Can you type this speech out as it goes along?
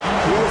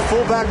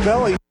fullback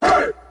belly. 3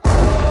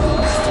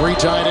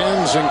 tight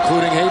ends,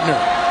 including Hayden.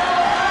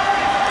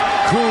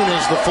 Kuhn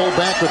is the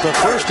fullback with the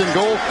first and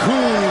goal.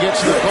 Kuhn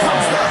gets the ball.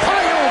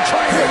 Pyle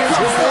driving his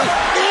way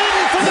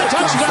in for the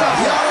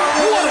touchdown.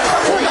 What a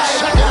great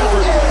second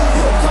effort.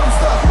 Here comes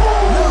the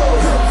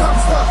here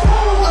comes the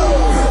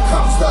here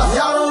comes the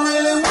y'all don't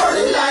really want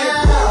it like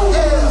that.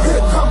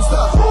 Here comes the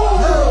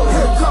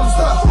here comes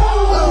the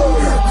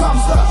here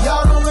comes the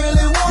y'all don't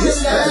really want it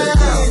like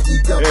that.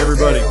 Hey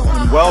everybody,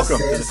 and welcome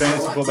to the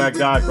Fantasy Fullback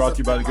Dive, brought to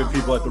you by the good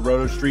people at the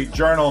Roto Street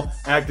Journal,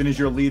 acting as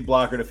your lead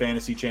blocker to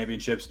fantasy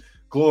championships,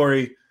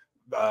 glory,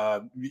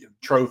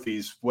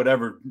 trophies,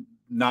 whatever,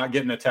 not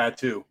getting a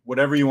tattoo,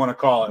 whatever you want to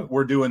call it.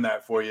 We're doing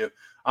that for you.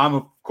 I'm,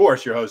 of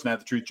course, your host, Nat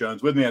the Truth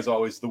Jones. With me, as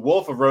always, the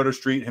Wolf of Roto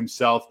Street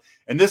himself.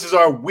 And this is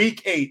our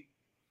Week 8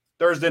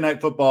 Thursday Night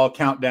Football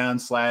countdown /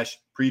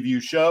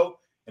 preview show.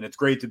 And it's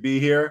great to be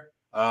here.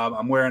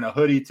 I'm wearing a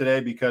hoodie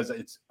today because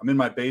I'm in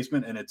my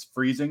basement and it's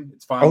freezing.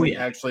 It's finally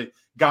actually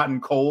gotten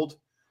cold.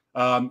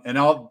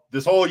 And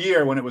this whole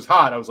year when it was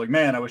hot, I was like,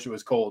 man, I wish it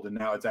was cold. And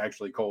now it's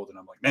actually cold. And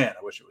I'm like, man,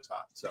 I wish it was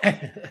hot. So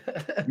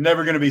I'm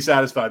never going to be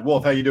satisfied.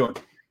 Wolf, how you doing?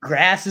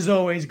 Grass is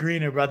always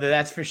greener, brother.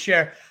 That's for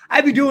sure.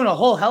 I'd be doing a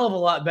whole hell of a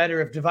lot better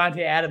if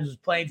Davante Adams was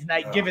playing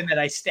tonight, given that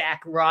I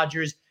stack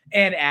Rodgers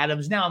and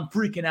Adams. Now I'm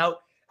freaking out.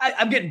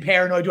 I'm getting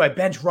paranoid. Do I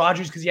bench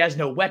Rodgers because he has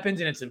no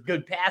weapons and it's a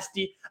good pass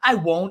D? I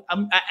won't.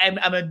 I'm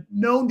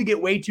known to get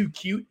way too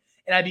cute,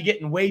 and I'd be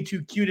getting way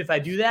too cute if I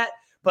do that.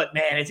 But,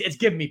 man, it's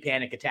giving me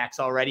panic attacks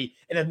already,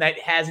 and the night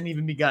hasn't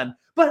even begun.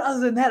 But other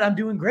than that, I'm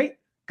doing great.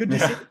 Good to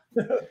see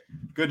you.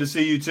 Good to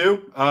see you,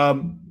 too.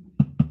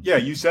 Yeah,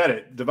 you said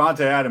it. Davante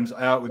Adams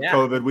out with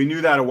COVID. We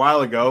knew that a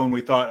while ago, and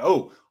we thought,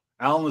 oh,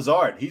 Allen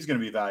Lazard, he's going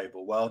to be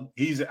valuable. Well,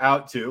 he's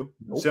out, too.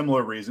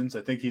 Similar reasons.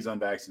 I think he's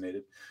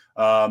unvaccinated.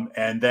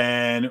 And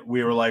then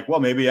we were like, well,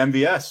 maybe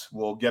MVS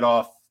will get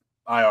off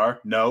IR.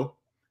 No.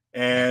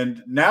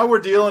 And now we're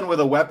dealing with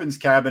a weapons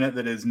cabinet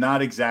that is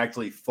not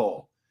exactly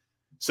full.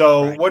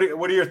 So right.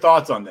 What are your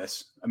thoughts on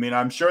this? I mean,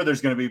 I'm sure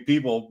there's going to be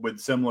people with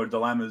similar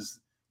dilemmas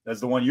as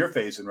the one you're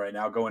facing right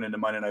now going into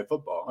Monday Night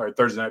Football or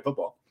Thursday Night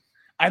Football.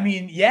 I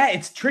mean, yeah,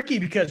 it's tricky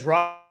because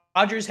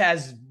Rodgers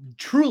has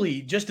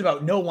truly just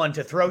about no one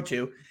to throw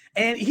to.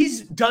 And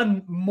he's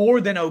done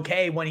more than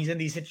okay when he's in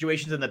these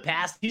situations in the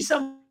past. He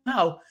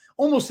somehow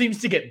almost seems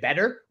to get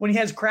better when he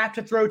has crap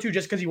to throw to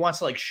just because he wants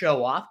to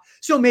show off.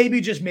 So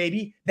maybe, just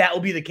maybe, that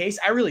will be the case.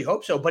 I really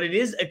hope so. But it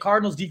is a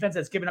Cardinals defense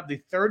that's given up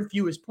the third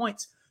fewest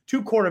points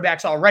to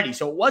quarterbacks already.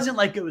 So it wasn't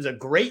like it was a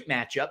great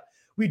matchup.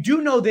 We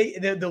do know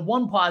the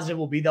one positive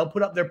will be they'll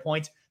put up their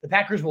points. The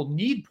Packers will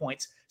need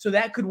points, so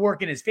that could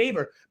work in his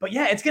favor. But,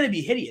 yeah, it's going to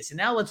be hideous. And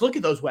now let's look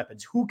at those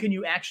weapons. Who can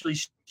you actually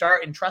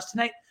start and trust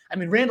tonight? I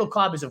mean, Randall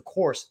Cobb is, of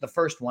course, the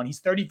first one. He's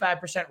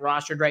 35%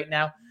 rostered right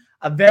now.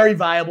 A very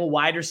viable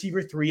wide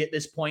receiver 3 at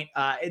this point.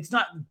 It's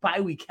not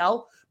bye-week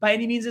hell by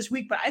any means this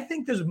week, but I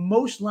think there's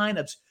most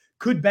lineups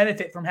could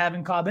benefit from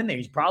having Cobb in there.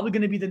 He's probably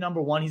going to be the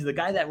number one. He's the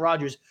guy that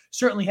Rodgers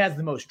certainly has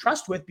the most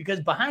trust with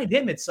because behind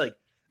him, it's like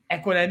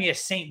Equanimeous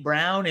St.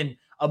 Brown and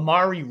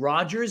Amari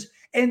Rodgers.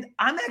 And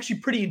I'm actually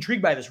pretty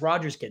intrigued by this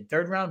Rodgers kid.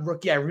 3rd-round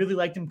rookie. I really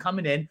liked him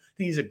coming in. I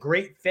think he's a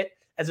great fit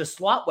as a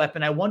slot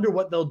weapon. I wonder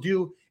what they'll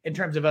do in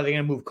terms of are they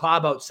going to move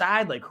Cobb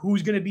outside? Like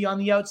who's going to be on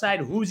the outside?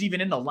 Who's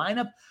even in the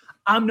lineup?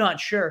 I'm not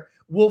sure.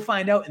 We'll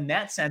find out in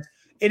that sense.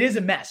 It is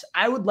a mess.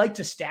 I would like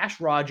to stash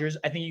Rodgers.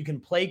 I think you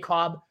can play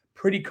Cobb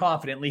pretty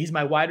confidently. He's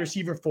my wide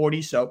receiver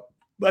 40, so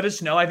let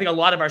us know. I think a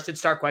lot of our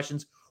sit-start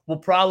questions will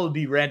probably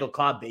be Randall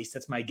Cobb based.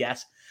 That's my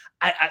guess.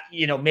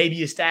 Maybe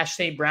you stash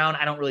St. Brown.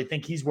 I don't really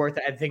think he's worth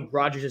it. I think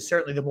Rodgers is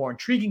certainly the more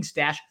intriguing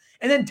stash.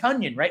 And then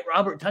Tonyan, right?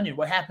 Robert Tonyan,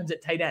 what happens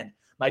at tight end?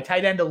 My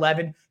tight end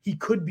 11, he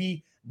could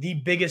be the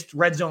biggest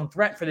red zone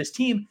threat for this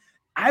team.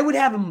 I would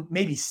have him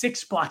maybe 6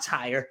 spots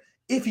higher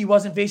if he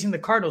wasn't facing the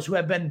Cardinals, who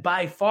have been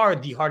by far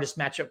the hardest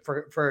matchup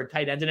for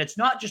tight ends. And it's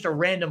not just a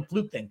random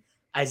fluke thing.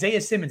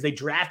 Isaiah Simmons, they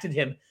drafted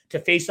him to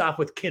face off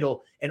with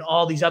Kittle and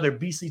all these other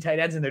beastly tight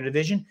ends in their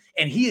division,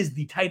 and he is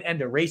the tight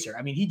end eraser.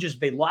 I mean,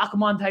 they lock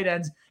him on tight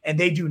ends, and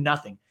they do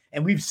nothing.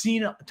 And we've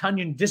seen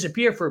Tonyan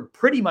disappear for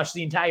pretty much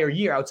the entire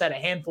year outside a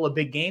handful of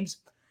big games.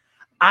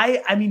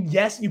 I mean,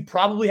 yes, you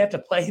probably have to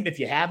play him if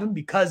you have him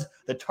because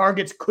the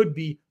targets could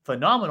be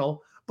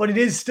phenomenal, but it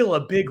is still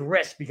a big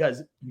risk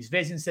because he's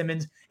facing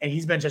Simmons, and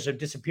he's been such a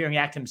disappearing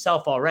act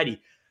himself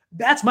already.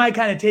 That's my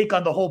kind of take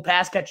on the whole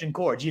pass catching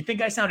core. Do you think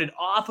I sounded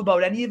off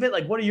about any of it?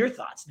 Like, what are your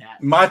thoughts,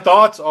 Nat? My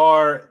thoughts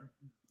are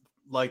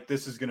like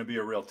this is going to be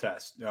a real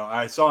test.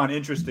 I saw an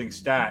interesting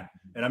stat,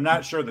 and I'm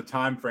not sure the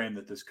time frame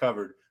that this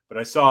covered, but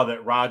I saw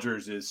that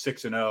Rodgers is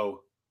 6-0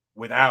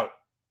 without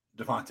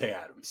Davante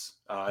Adams,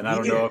 and I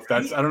don't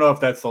know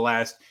if that's the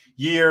last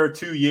year,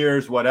 2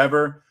 years,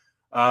 whatever.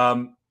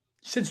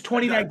 Since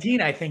 2019,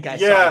 I think I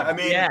saw. Yeah, I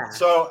mean,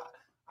 so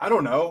I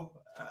don't know.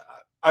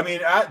 I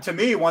mean, to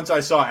me, once I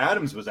saw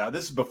Adams was out,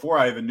 this is before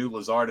I even knew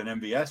Lazard and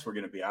MVS were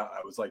going to be out.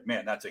 I was like,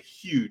 man, that's a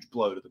huge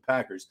blow to the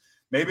Packers.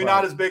 Maybe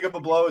not as big of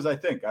a blow as I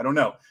think. I don't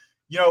know.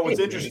 You know, what's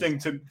interesting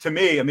to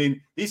me, I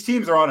mean, these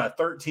teams are on a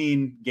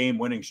 13-game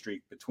winning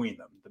streak between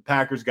them. The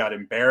Packers got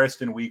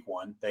embarrassed in week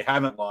 1. They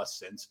haven't lost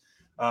since.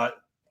 The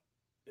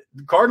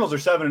Cardinals are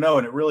 7-0,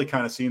 and it really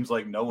kind of seems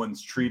like no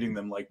one's treating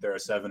them like they're a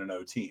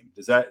 7-0 team.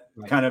 Does that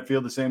kind of feel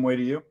the same way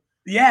to you?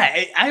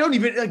 Yeah, I don't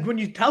even like when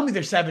you tell me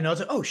they're 7-0. It's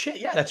like, oh shit,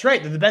 yeah, that's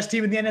right. They're the best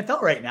team in the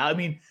NFL right now. I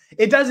mean,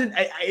 it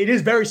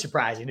is very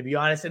surprising, to be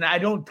honest, and I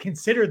don't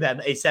consider them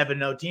a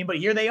 7-0 team, but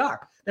here they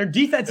are. Their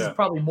defense is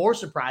probably more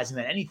surprising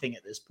than anything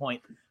at this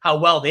point. How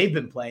well they've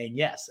been playing.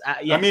 Yes,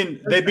 I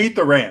mean, they beat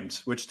the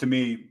Rams, which to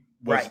me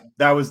was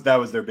that was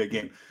their big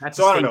game.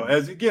 So I don't know.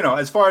 As you know,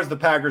 as far as the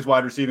Packers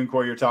wide receiving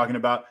core you're talking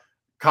about,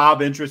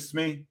 Cobb interests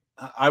me.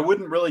 I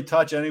wouldn't really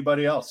touch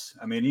anybody else.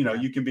 I mean, you know,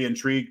 you can be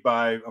intrigued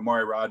by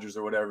Amari Rodgers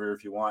or whatever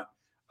if you want.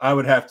 I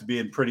would have to be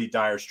in pretty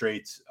dire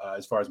straits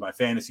as far as my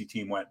fantasy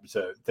team went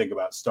to think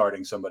about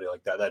starting somebody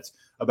like that. That's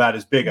about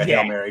as big a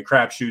Hail Mary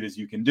crapshoot as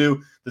you can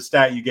do. The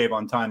stat you gave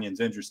on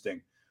Tanyan's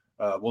interesting.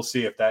 We'll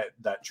see if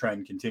that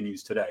trend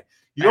continues today.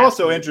 You're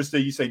also interested.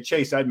 You say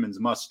Chase Edmonds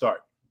must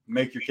start.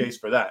 Make your case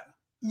for that.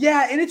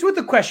 Yeah, and it's with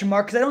a question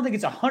mark because I don't think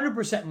it's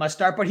 100% must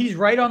start, but he's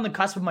right on the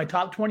cusp of my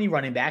top 20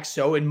 running backs.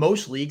 So in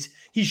most leagues,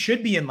 he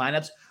should be in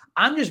lineups.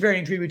 I'm just very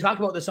intrigued. We talked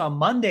about this on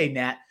Monday,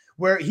 Nat,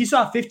 where he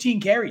saw 15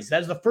 carries. That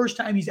was the first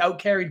time he's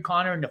out-carried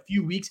Connor in a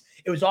few weeks.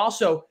 It was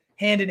also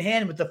hand in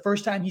hand with the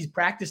first time he's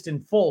practiced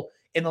in full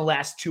in the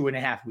last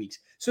 2.5 weeks.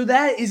 So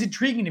that is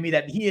intriguing to me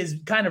that he has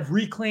kind of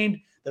reclaimed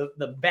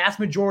the vast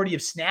majority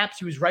of snaps.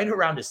 He was right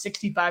around a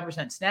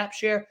 65% snap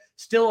share.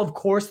 Still, of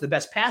course, the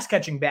best pass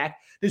catching back.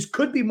 This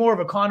could be more of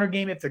a Connor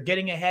game if they're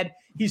getting ahead.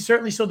 He's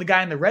certainly still the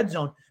guy in the red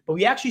zone, but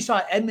we actually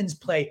saw Edmonds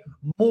play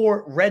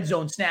more red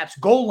zone snaps.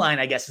 Goal line,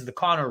 I guess, is the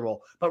Connor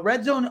role. But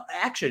red zone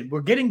action,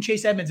 we're getting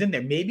Chase Edmonds in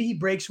there. Maybe he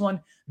breaks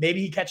one.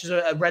 Maybe he catches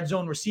a red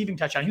zone receiving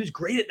touchdown. He was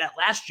great at that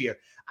last year.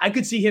 I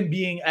could see him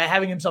being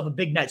having himself a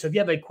big night. So if you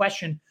have a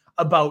question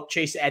about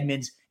Chase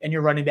Edmonds and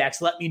your running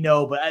backs, let me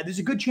know. But there's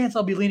a good chance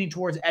I'll be leaning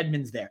towards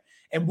Edmonds there.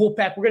 And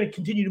Wolfpack, we're going to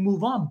continue to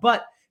move on.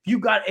 But if you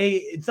got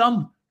a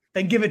thumb,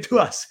 then give it to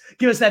us.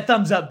 Give us that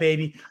thumbs up,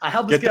 baby.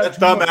 Help us get that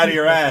thumb out of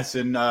your ass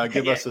and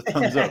give us a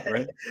thumbs up,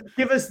 right?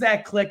 Give us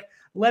that click.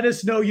 Let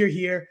us know you're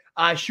here.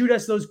 Shoot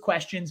us those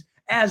questions.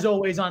 As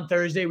always on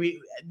Thursday,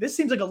 this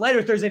seems like a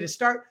lighter Thursday to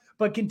start,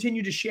 but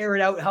continue to share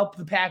it out, help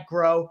the pack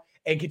grow,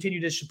 and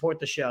continue to support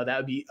the show. That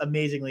would be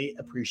amazingly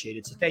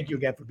appreciated. So thank you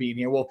again for being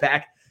here,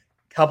 Wolfpack.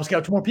 Help us get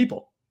out to more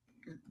people.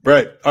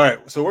 Right. All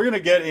right. So we're going to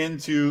get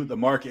into the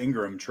Mark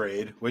Ingram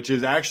trade, which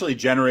is actually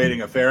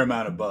generating a fair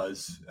amount of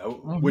buzz,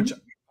 which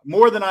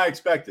more than I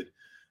expected.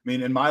 I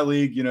mean, in my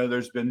league, you know,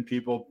 there's been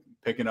people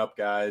picking up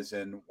guys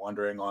and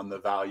wondering on the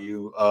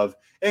value of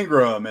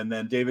Ingram and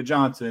then David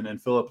Johnson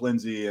and Phillip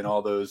Lindsay and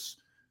all those,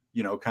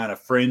 you know, kind of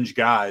fringe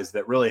guys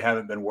that really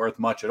haven't been worth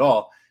much at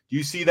all. Do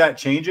you see that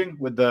changing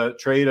with the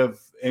trade of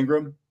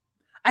Ingram?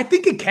 I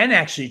think it can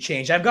actually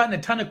change. I've gotten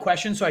a ton of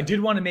questions, so I did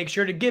want to make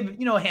sure to give,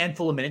 you know, a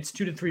handful of minutes,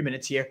 2 to 3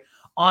 minutes here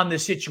on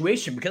this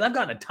situation, because I've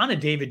gotten a ton of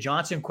David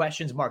Johnson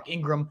questions, Mark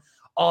Ingram,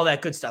 all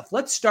that good stuff.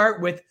 Let's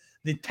start with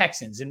the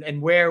Texans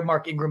and where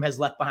Mark Ingram has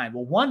left behind.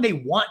 Well, one, they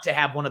want to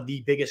have one of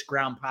the biggest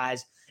ground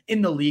pies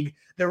in the league.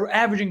 They're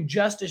averaging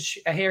just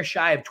a hair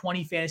shy of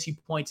 20 fantasy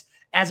points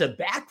as a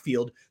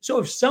backfield. So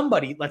if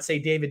somebody, let's say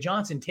David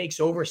Johnson, takes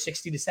over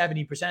 60 to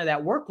 70% of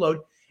that workload,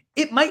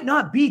 it might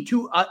not be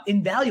too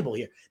invaluable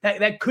here.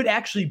 That could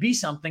actually be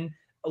something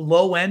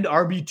low-end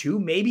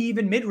RB2, maybe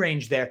even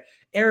mid-range there.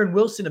 Aaron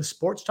Wilson of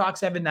Sports Talk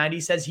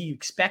 790 says he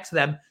expects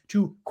them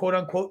to,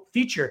 quote-unquote,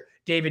 feature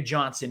David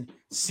Johnson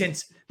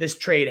since this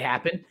trade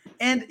happened.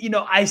 And, you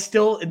know, I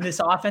still, in this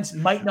offense,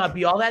 might not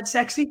be all that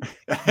sexy.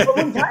 But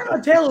when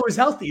Tyrod Taylor was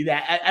healthy,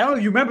 I don't know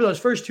if you remember those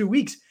first 2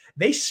 weeks,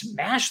 they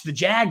smashed the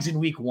Jags in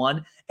week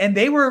 1, and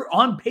they were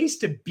on pace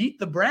to beat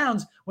the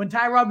Browns when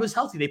Tyrod was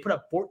healthy. They put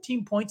up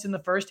 14 points in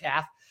the first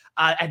half.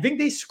 I think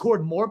they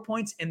scored more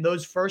points in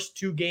those first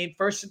game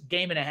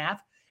and a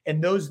half,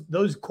 and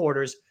those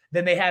quarters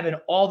than they have in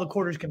all the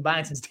quarters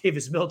combined since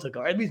Davis Mills took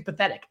over. At least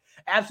pathetic.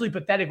 Absolutely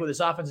pathetic what this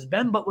offense has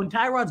been. But when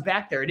Tyrod's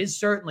back there, it is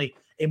certainly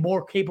a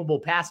more capable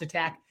pass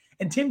attack.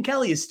 And Tim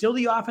Kelly is still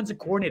the offensive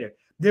coordinator.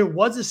 There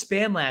was a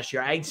span last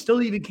year. I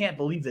still even can't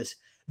believe this,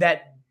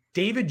 that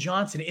David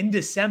Johnson in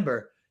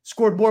December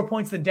scored more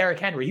points than Derrick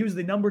Henry. He was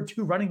the number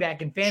 2 running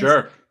back in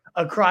fantasy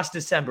across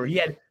December. He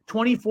had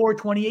 24,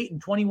 28,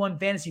 and 21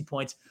 fantasy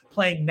points,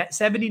 playing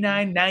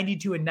 79,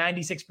 92, and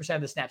 96%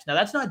 of the snaps. Now,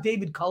 that's not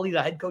David Culley,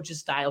 the head coach's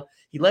style.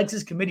 He likes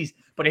his committees.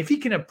 But if he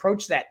can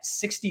approach that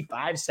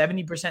 65,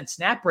 70%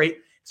 snap rate,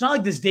 it's not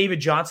like this David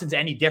Johnson's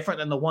any different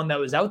than the one that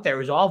was out there. It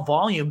was all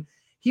volume.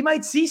 He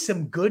might see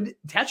some good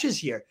touches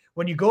here.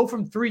 When you go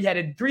from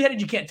three-headed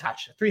you can't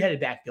touch, a three-headed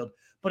backfield,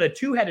 but a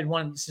two-headed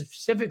one,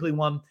 specifically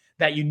one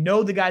that you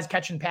know the guy's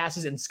catching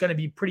passes and it's going to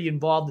be pretty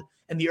involved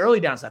in the early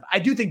down stuff. I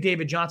do think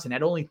David Johnson,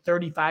 at only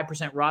 35%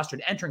 rostered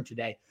entering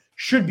today,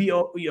 should be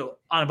on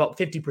about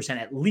 50%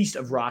 at least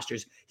of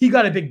rosters. He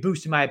got a big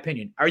boost in my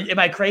opinion. Am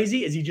I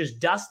crazy? Is he just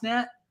dust,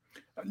 Nat?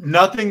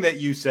 Nothing that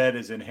you said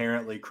is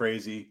inherently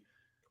crazy,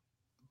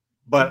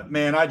 But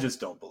man, I just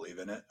don't believe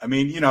in it. I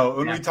mean, you know,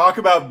 when we talk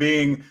about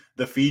being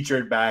the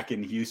featured back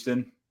in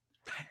Houston,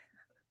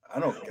 I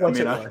don't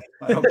give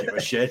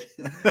a shit.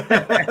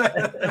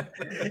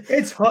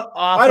 It's awful.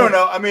 I don't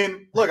know. I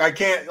mean, look, I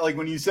can't, like,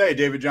 when you say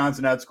David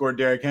Johnson outscored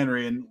Derrick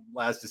Henry in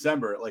last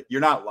December, like, you're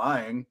not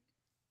lying.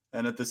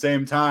 And at the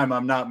same time,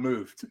 I'm not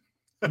moved.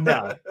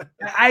 No,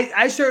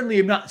 I certainly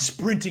am not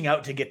sprinting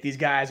out to get these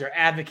guys or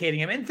advocating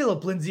him. And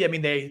Philip Lindsay, I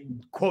mean, they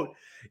quote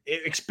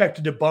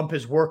expected to bump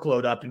his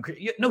workload up and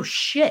no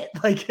shit.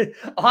 Like,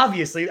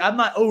 obviously, I'm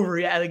not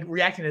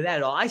reacting to that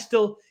at all.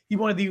 He's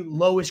one of the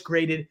lowest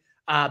graded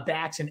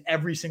backs in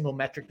every single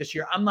metric this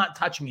year. I'm not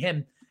touching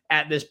him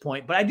at this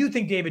point, but I do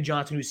think David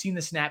Johnson, who's seen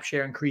the snap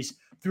share increase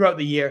throughout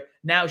the year,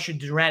 now should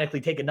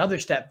dramatically take another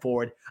step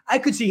forward. I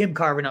could see him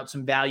carving out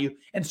some value.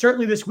 And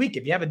certainly this week,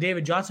 if you have a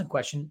David Johnson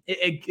question,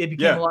 it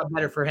became a lot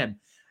better for him.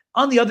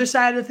 On the other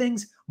side of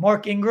things,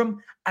 Mark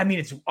Ingram, I mean,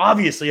 it's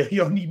obviously, you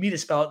don't need me to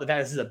spell out the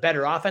fact this is a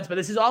better offense, but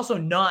this is also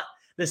not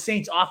the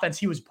Saints offense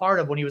he was part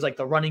of when he was like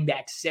the running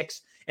back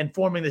 6 and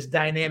forming this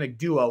dynamic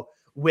duo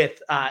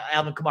with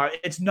Alvin Kamara.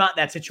 It's not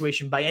that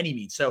situation by any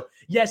means. So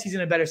yes, he's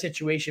in a better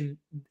situation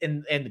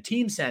in the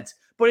team sense,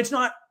 but it's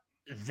not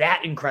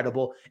that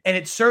incredible. And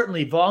it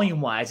certainly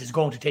volume-wise is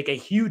going to take a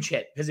huge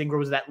hit because Ingram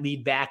was that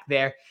lead back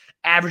there,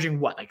 averaging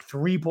like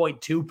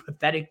 3.2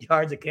 pathetic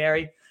yards a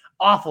carry.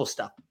 Awful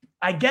stuff.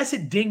 I guess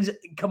it dings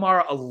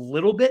Kamara a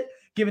little bit,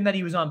 given that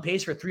he was on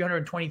pace for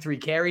 323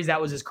 carries. That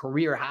was his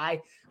career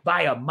high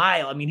by a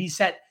mile. I mean, he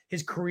set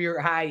his career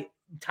high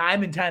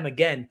time and time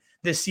again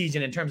this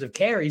season in terms of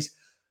carries.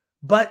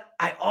 But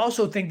I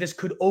also think this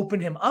could open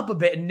him up a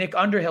bit. And Nick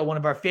Underhill, one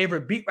of our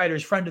favorite beat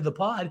writers, friend of the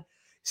pod,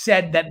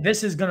 said that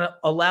this is going to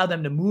allow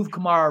them to move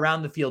Kamara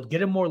around the field,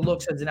 get him more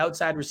looks as an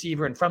outside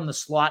receiver and from the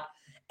slot.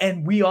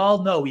 And we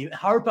all know, we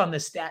harp on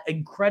this stat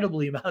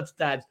incredibly amounts of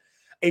times,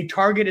 a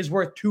target is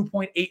worth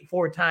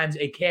 2.84 times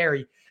a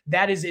carry.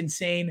 That is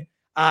insane.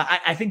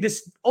 I think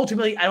this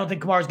ultimately, I don't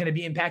think Kamara is going to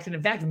be impacted.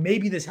 In fact,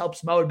 maybe this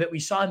helps him out a bit. We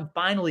saw him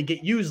finally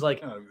get used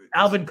like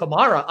Alvin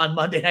Kamara on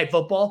Monday Night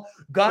Football.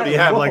 He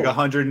had like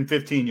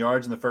 115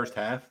 yards in the first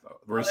half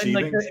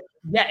receiving.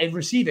 And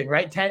receiving,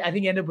 right? I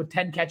think he ended up with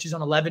 10 catches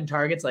on 11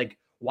 targets. Like,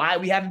 why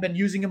we haven't been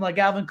using him like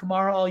Alvin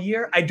Kamara all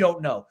year, I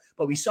don't know.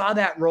 But we saw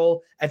that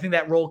role. I think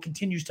that role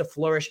continues to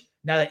flourish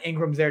now that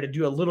Ingram's there to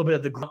do a little bit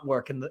of the grunt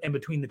work in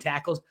between the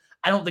tackles.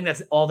 I don't think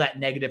that's all that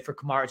negative for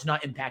Kamara. It's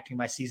not impacting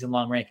my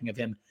season-long ranking of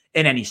him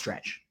in any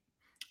stretch.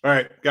 All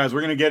right, guys,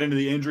 we're going to get into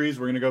the injuries.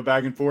 We're going to go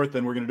back and forth,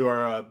 and we're going to do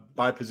our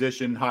by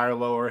position, higher,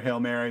 lower, Hail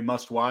Mary,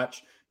 must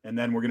watch. And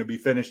then we're going to be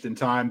finished in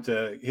time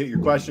to hit your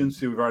questions.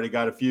 So we've already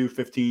got a few,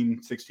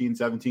 15, 16,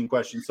 17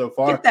 questions so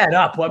far. Get that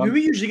up. Well, I mean,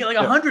 we usually get like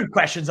 100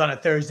 questions on a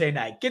Thursday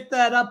night. Get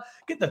that up.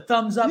 Get the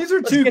thumbs up. These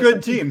are two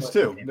good teams,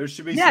 too. There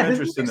should be some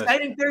interest in this.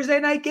 Exciting Thursday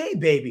night game,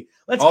 baby.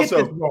 Let's get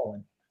this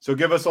rolling. So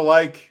give us a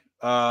like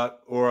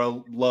or a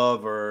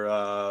love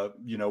or,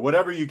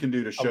 whatever you can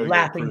do to show your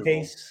laughing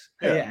face.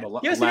 Yeah.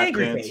 Give us an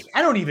angry face.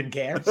 I don't even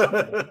care.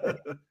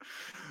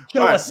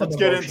 All right, let's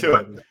get into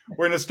it.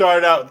 We're going to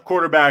start out with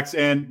quarterbacks,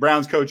 and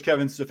Browns coach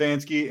Kevin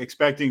Stefanski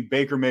expecting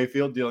Baker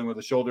Mayfield, dealing with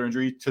a shoulder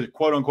injury, to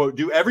quote-unquote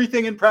do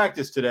everything in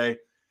practice today.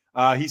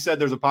 He said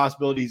there's a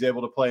possibility he's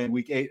able to play in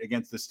Week 8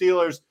 against the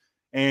Steelers,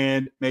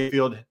 and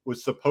Mayfield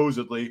was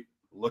supposedly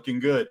looking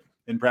good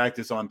in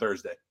practice on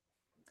Thursday.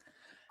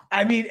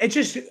 I mean, it's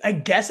just, I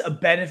guess, a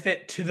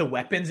benefit to the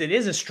weapons. It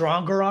is a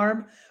stronger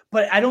arm,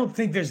 but I don't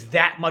think there's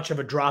that much of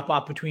a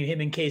drop-off between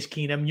him and Case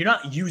Keenum. You're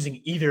not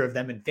using either of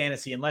them in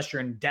fantasy unless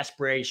you're in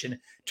desperation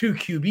to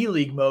QB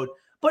league mode,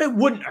 but it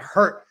wouldn't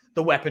hurt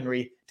the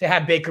weaponry to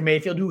have Baker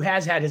Mayfield, who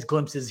has had his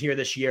glimpses here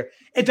this year.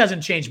 It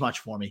doesn't change much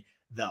for me,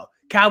 though.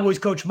 Cowboys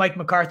coach Mike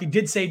McCarthy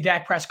did say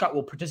Dak Prescott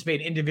will participate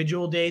in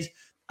individual days,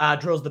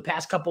 drills the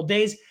past couple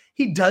days.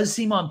 He does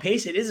seem on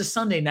pace. It is a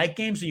Sunday night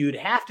game, so you'd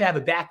have to have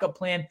a backup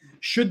plan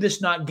should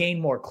this not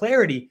gain more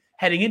clarity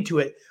heading into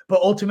it.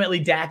 But ultimately,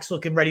 Dak's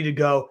looking ready to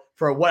go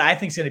for what I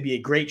think is going to be a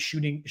great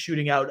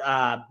shooting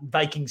out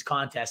Vikings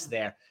contest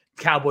there.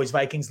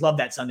 Cowboys-Vikings, love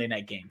that Sunday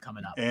night game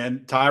coming up.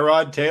 And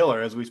Tyrod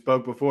Taylor, as we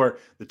spoke before,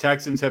 the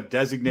Texans have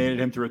designated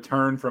him to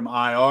return from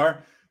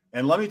IR.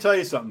 And let me tell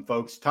you something,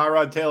 folks.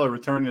 Tyrod Taylor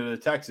returning to the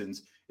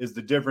Texans is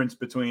the difference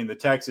between the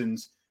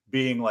Texans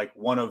being like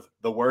one of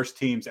the worst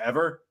teams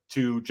ever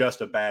to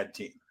just a bad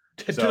team.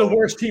 To the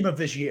worst team of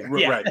this year.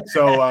 Yeah. Right.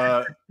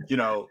 So,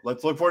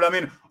 let's look forward. I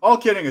mean, all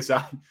kidding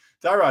aside,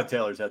 Tyrod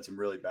Taylor's had some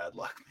really bad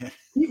luck, man.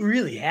 He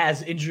really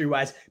has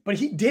injury-wise, but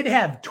he did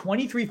have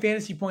 23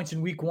 fantasy points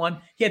in week 1.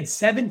 He had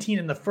 17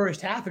 in the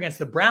first half against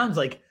the Browns.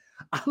 Like,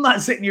 I'm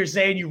not sitting here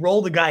saying you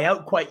roll the guy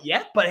out quite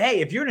yet, but hey,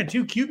 if you're in a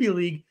 2 QB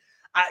league,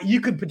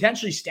 you could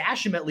potentially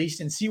stash him at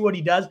least and see what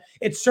he does.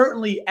 It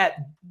certainly, at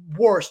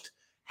worst,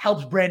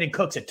 helps Brandon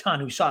Cooks a ton,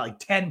 who saw like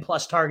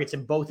 10-plus targets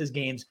in both his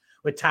games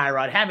with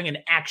Tyrod. Having an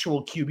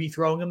actual QB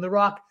throwing him the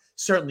rock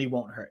certainly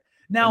won't hurt.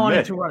 Now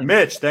on to running.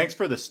 Mitch, thanks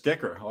for the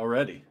sticker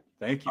already.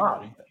 Thank you,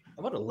 buddy.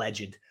 What a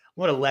legend.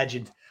 What a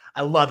legend.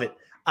 I love it.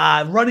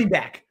 Running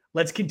back.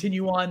 Let's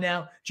continue on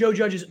now. Joe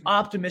Judge is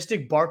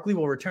optimistic Barkley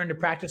will return to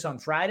practice on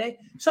Friday.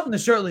 Something to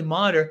certainly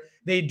monitor.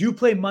 They do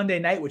play Monday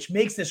night, which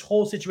makes this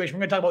whole situation.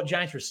 We're going to talk about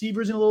Giants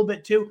receivers in a little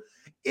bit too.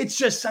 It's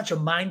just such a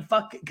mind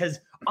fuck because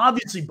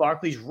obviously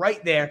Barkley's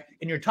right there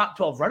in your top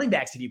 12 running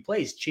backs if he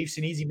plays. Chiefs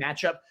an easy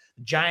matchup.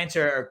 The Giants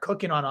are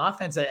cooking on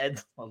offense a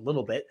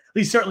little bit, at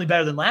least certainly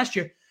better than last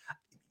year.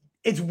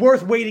 It's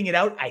worth waiting it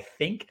out, I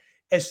think.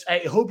 I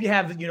hope you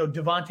have,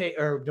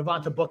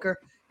 Devonta Booker.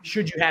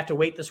 Should you have to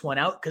wait this one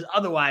out? Because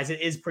otherwise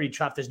it is pretty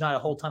tough. There's not a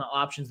whole ton of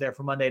options there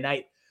for Monday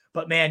night.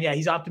 But, man, yeah,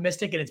 he's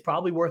optimistic, and it's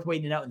probably worth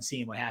waiting it out and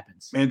seeing what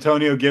happens.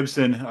 Antonio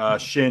Gibson,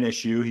 shin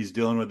issue. He's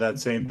dealing with that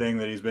same thing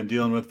that he's been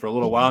dealing with for a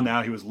little while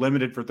now. He was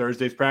limited for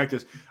Thursday's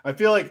practice. I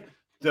feel like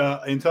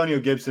the Antonio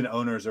Gibson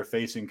owners are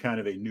facing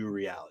kind of a new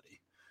reality.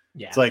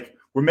 Yeah. It's like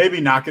we're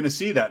maybe not going to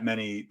see that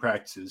many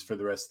practices for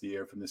the rest of the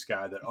year from this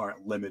guy that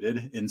aren't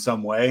limited in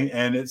some way.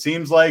 And it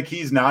seems like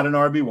he's not an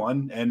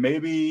RB1 and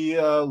maybe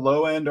a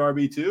low-end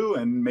RB2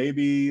 and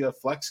maybe a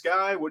flex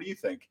guy. What do you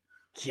think?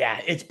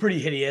 Yeah, it's pretty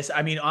hideous.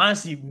 I mean,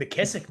 honestly,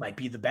 McKissick might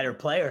be the better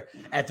player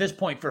at this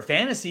point for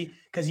fantasy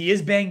because he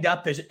is banged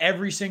up. There's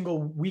every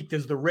single week,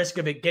 there's the risk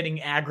of it getting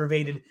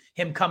aggravated,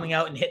 him coming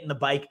out and hitting the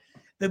bike.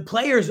 The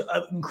player's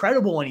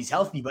incredible when he's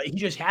healthy, but he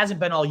just hasn't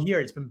been all year.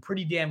 It's been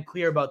pretty damn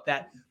clear about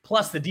that.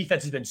 Plus, the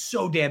defense has been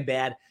so damn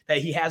bad that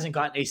he hasn't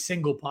gotten a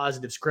single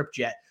positive script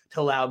yet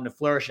to allow him to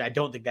flourish. And I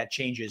don't think that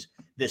changes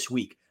this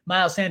week.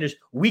 Miles Sanders,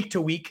 week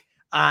to week.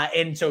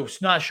 And so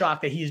it's not a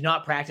shock that he's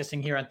not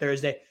practicing here on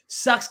Thursday.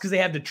 Sucks because they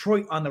have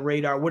Detroit on the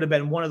radar. Would have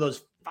been one of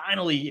those,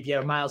 finally, if you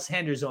have a Miles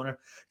Sanders owner,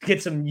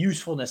 get some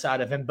usefulness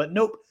out of him. But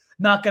nope,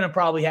 not going to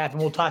probably happen.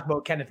 We'll talk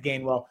about Kenneth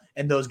Gainwell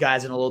and those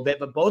guys in a little bit.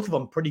 But both of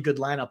them pretty good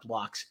lineup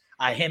locks.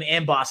 Him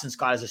and Boston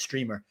Scott as a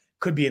streamer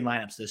could be in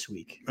lineups this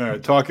week. All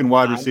right, talking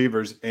wide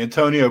receivers,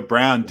 Antonio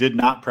Brown did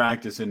not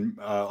practice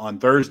on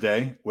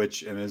Thursday,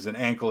 which is an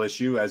ankle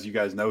issue. As you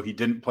guys know, he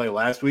didn't play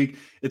last week.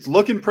 It's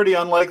looking pretty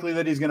unlikely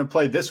that he's going to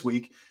play this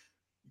week.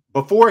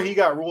 Before he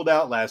got ruled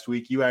out last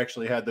week, you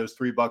actually had those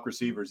 3 Buck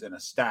receivers in a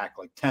stack,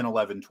 like 10,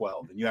 11,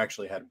 12, and you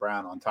actually had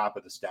Brown on top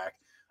of the stack.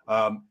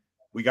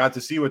 We got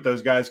to see what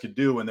those guys could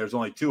do when there's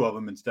only 2 of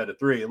them instead of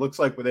 3. It looks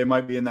like they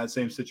might be in that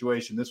same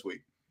situation this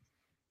week.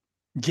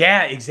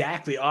 Yeah,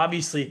 exactly.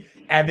 Obviously,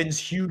 Evans,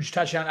 huge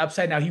touchdown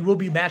upside. Now, he will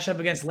be matched up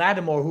against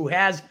Lattimore, who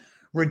has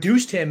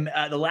reduced him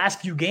the last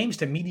few games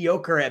to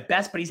mediocre at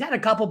best, but he's had a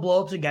couple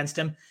blowups against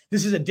him.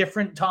 This is a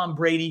different Tom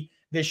Brady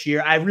this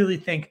year. I really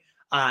think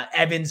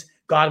Evans,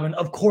 Godwin,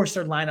 of course,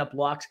 their lineup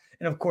locks.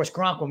 And, of course,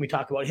 Gronk, when we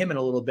talk about him in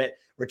a little bit,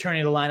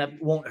 returning to the lineup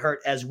won't hurt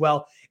as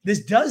well.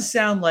 This does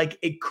sound like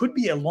it could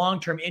be a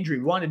long-term injury.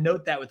 We want to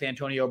note that with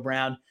Antonio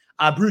Brown.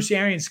 Bruce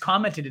Arians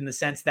commented in the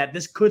sense that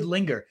this could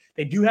linger.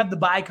 They do have the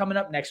bye coming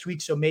up next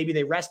week, so maybe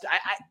they rest.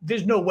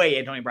 There's no way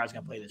Antonio Brown's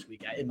going to play this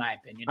week, in my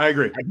opinion. I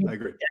agree.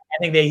 I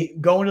think they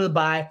go into the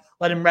bye,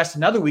 let him rest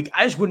another week.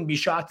 I just wouldn't be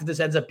shocked if this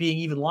ends up being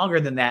even longer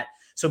than that.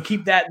 So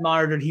keep that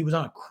monitored. He was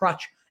on a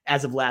crutch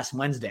as of last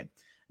Wednesday.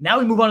 Now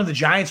we move on to the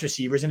Giants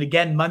receivers. And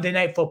again, Monday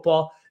Night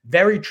Football,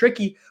 very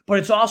tricky, but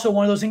it's also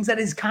one of those things that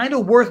is kind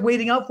of worth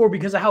waiting out for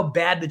because of how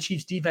bad the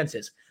Chiefs defense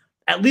is.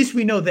 At least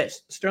we know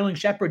this. Sterling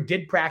Shepard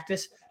did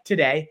practice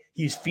today.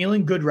 He's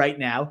feeling good right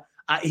now.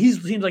 He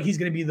seems like he's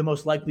going to be the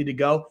most likely to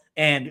go.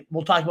 And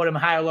we'll talk about him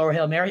high or lower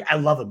Hail Mary. I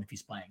love him if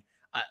he's playing.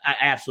 I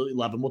absolutely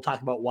love him. We'll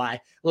talk about why a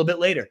little bit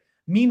later.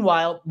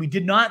 Meanwhile, we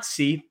did not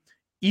see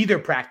either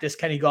practice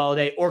Kenny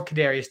Golladay or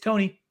Kadarius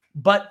Toney,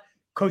 but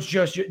Coach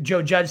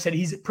Joe Judge said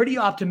he's pretty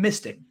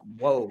optimistic.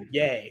 Whoa,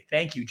 yay.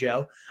 Thank you,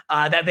 Joe.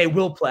 That they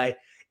will play.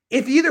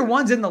 If either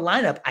one's in the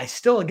lineup,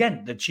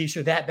 again, the Chiefs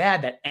are that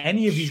bad that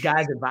any of these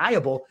guys are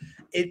viable.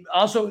 It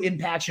also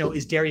impacts,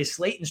 is Darius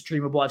Slayton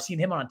streamable? I've seen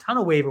him on a ton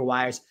of waiver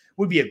wires.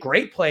 Would be a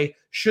great play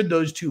should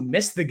those two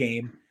miss the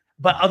game,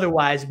 but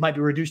otherwise might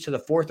be reduced to the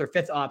 4th or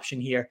 5th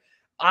option here.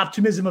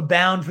 Optimism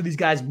abound for these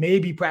guys,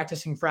 maybe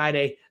practicing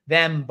Friday,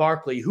 them,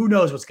 Barkley. Who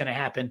knows what's going to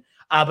happen,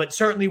 but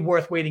certainly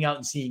worth waiting out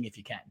and seeing if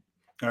you can.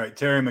 All right,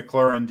 Terry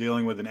McLaurin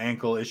dealing with an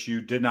ankle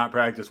issue, did not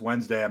practice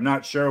Wednesday. I'm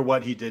not sure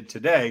what he did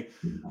today.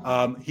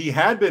 He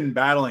had been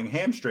battling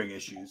hamstring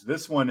issues.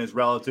 This one is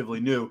relatively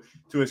new.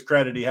 To his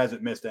credit, he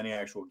hasn't missed any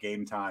actual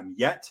game time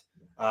yet.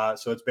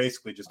 So it's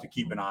basically just to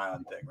keep an eye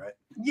on thing, right?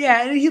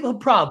 Yeah, and he'll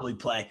probably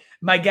play.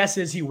 My guess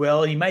is he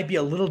will. He might be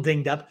a little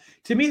dinged up.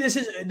 To me,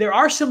 there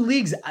are some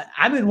leagues.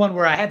 I'm in one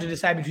where I have to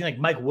decide between like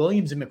Mike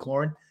Williams and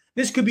McLaurin.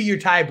 This could be your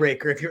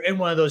tiebreaker. If you're in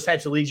one of those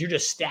types of leagues, you're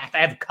just stacked.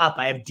 I have Kupp,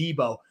 I have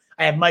Debo,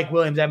 I have Mike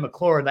Williams, I have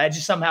McLaurin. I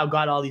just somehow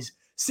got all these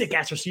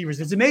sick-ass receivers.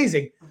 It's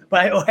amazing,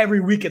 but every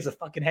week it's a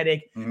fucking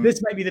headache. Mm-hmm.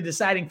 This might be the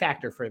deciding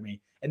factor for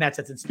me in that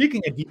sense. And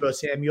speaking of Debo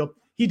Samuel,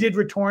 he did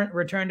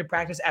return to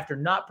practice after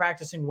not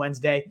practicing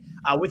Wednesday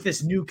with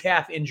this new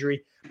calf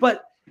injury,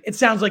 but it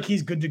sounds like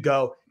he's good to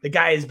go. The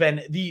guy has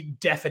been the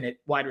definite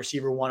wide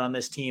receiver 1 on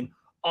this team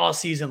all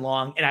season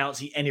long, and I don't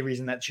see any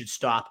reason that should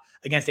stop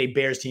against a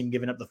Bears team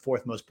giving up the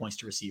 4th most points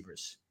to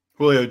receivers.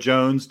 Julio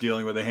Jones,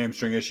 dealing with a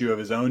hamstring issue of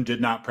his own,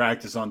 did not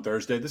practice on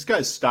Thursday. This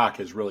guy's stock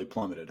has really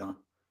plummeted, huh?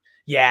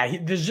 Yeah,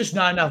 there's just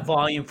not enough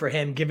volume for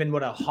him, given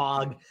what a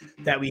hog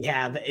that we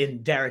have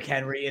in Derrick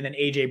Henry and then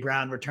A.J.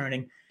 Brown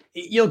returning.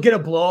 You'll get a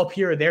blow up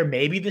here or there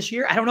maybe this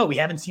year. I don't know. We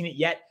haven't seen it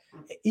yet.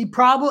 He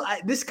probably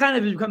this kind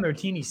of has become the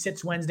routine. He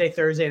sits Wednesday,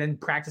 Thursday, and then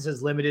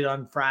practices limited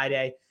on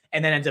Friday,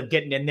 and then ends up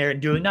getting in there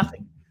and doing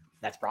nothing.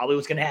 That's probably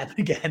what's going to happen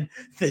again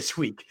this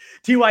week.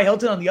 T.Y.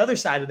 Hilton on the other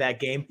side of that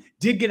game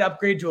did get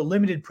upgraded to a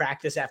limited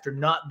practice after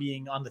not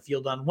being on the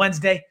field on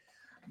Wednesday.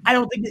 I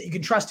don't think that you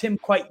can trust him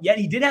quite yet.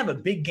 He did have a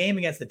big game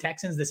against the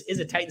Texans. This is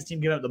a Titans team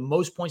giving up the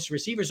most points to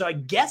receivers. So I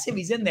guess if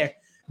he's in there,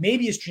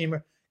 maybe a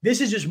streamer. This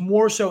is just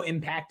more so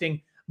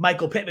impacting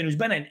Michael Pittman, who's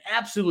been an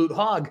absolute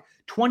hog,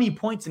 20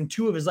 points in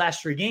 2 of his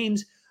last 3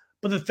 games.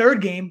 But the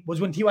third game was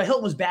when T.Y.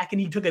 Hilton was back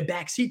and he took a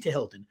back seat to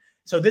Hilton.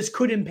 So this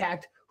could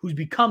impact who's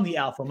become the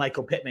alpha,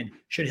 Michael Pittman,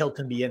 should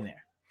Hilton be in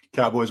there.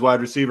 Cowboys wide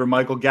receiver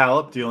Michael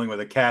Gallup, dealing with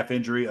a calf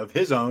injury of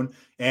his own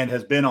and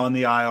has been on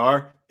the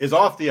IR, is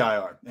off the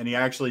IR. And he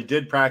actually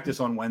did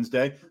practice on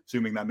Wednesday,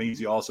 assuming that means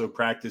he also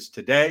practiced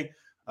today.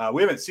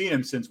 We haven't seen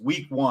him since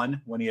week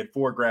 1 when he had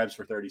 4 grabs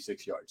for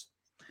 36 yards.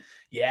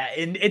 Yeah,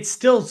 and it's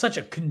still such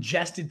a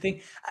congested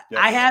thing. Yeah.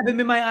 I have him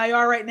in my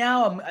IR right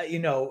now.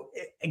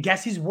 I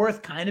guess he's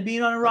worth kind of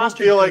being on a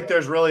roster. I feel like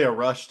there's really a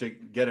rush to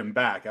get him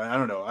back. I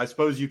don't know. I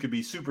suppose you could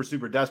be super,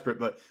 super desperate,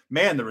 but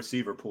man, the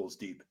receiver pool's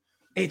deep.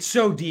 It's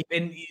so deep.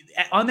 And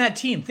on that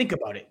team, think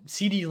about it.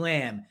 CeeDee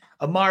Lamb,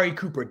 Amari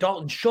Cooper,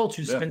 Dalton Schultz,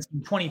 who's been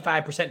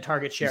 25%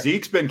 target share.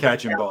 Zeke's been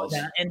catching balls.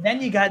 And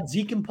then you got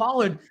Zeke and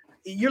Pollard.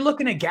 You're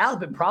looking at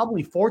Gallup at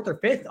probably 4th or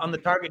 5th on the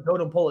target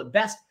totem pole at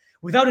best.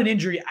 Without an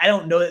injury, I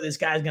don't know that this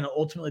guy's going to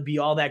ultimately be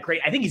all that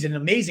great. I think he's an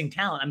amazing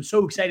talent. I'm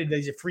so excited that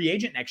he's a free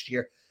agent next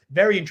year.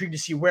 Very intrigued to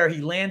see where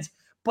he lands.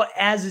 But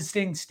as his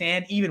things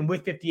stand, even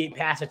with 58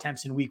 pass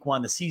attempts in week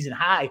 1, the season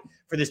high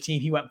for this team,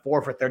 he went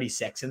 4 for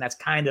 36. And that's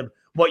kind of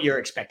what you're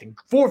expecting.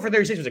 4 for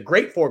 36 was a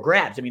great 4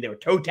 grabs. I mean, they were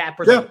toe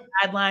tappers on the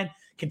sideline,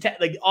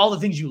 like all the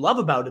things you love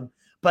about him.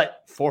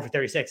 But 4 for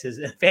 36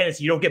 is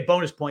fantasy. You don't get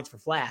bonus points for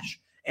flash.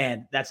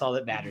 And that's all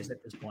that matters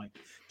at this point.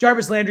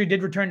 Jarvis Landry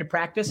did return to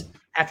practice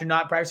after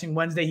not practicing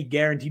Wednesday. He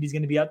guaranteed he's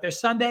going to be out there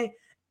Sunday.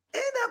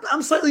 And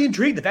I'm slightly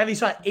intrigued. The fact that he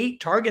saw 8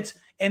 targets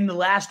in the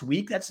last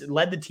week, that's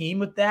led the team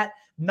with that.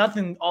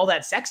 Nothing all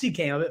that sexy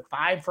came of it.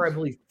 5 for, I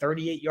believe,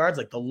 38 yards,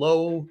 like the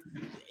low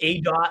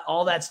A-dot,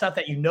 all that stuff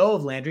that you know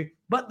of Landry.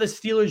 But the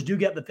Steelers do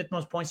get the 5th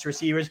most points to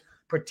receivers,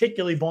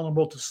 particularly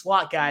vulnerable to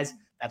slot guys.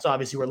 That's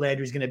obviously where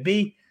Landry's going to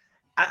be.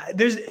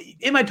 There's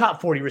in my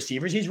top 40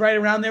 receivers, he's right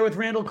around there with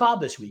Randall Cobb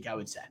this week, I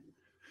would say.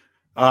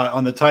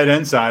 On the tight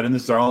end side, and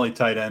this is our only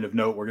tight end of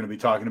note we're going to be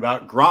talking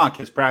about, Gronk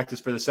has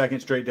practiced for the 2nd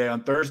straight day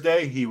on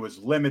Thursday. He was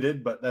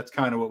limited, but that's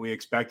kind of what we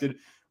expected.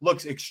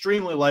 Looks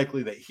extremely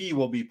likely that he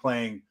will be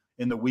playing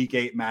in the Week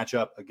 8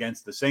 matchup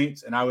against the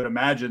Saints, and I would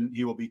imagine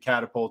he will be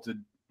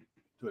catapulted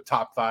to a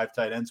top 5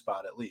 tight end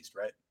spot at least,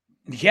 right?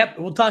 Yep,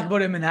 we'll talk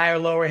about him in higher,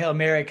 lower Hail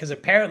Mary because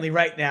apparently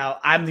right now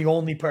I'm the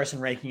only person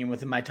ranking him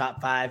within my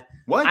top 5.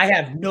 What? I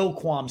have no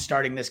qualm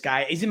starting this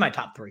guy. He's in my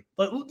top 3.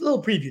 But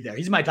little preview there.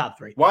 He's in my top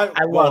 3. Why?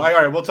 All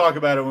right, we'll talk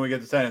about it when we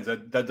get to tight ends.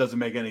 That doesn't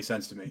make any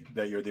sense to me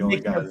that you're the only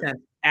guy. Makes no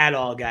sense at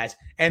all, guys.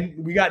 And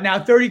we got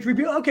now 33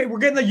 people. Okay, we're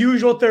getting the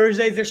usual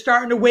Thursdays. They're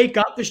starting to wake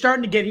up. They're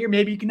starting to get here.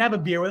 Maybe you can have a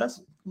beer with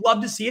us.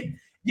 Love to see it. If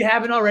you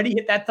haven't already,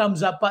 hit that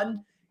thumbs up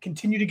button.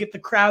 Continue to get the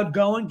crowd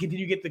going.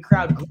 Continue to get the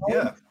crowd going.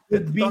 Yeah,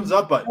 hit the thumbs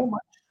up button.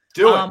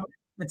 So do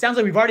it. It sounds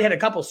like we've already had a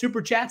couple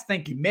super chats.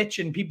 Thank you, Mitch,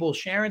 and people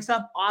sharing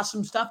stuff.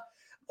 Awesome stuff.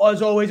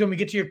 As always, when we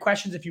get to your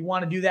questions, if you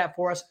want to do that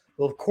for us,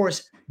 we'll, of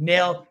course,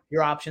 nail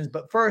your options.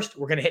 But first,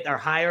 we're going to hit our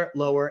higher,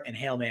 lower, and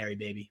Hail Mary,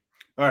 baby.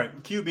 All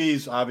right,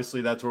 QBs,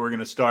 obviously, that's where we're going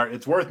to start.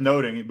 It's worth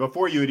noting,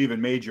 before you had even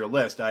made your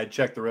list, I had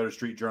checked the Roto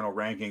Street Journal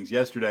rankings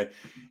yesterday.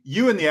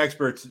 You and the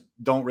experts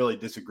don't really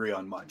disagree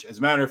on much. As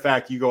a matter of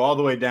fact, you go all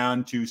the way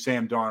down to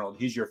Sam Darnold.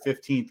 He's your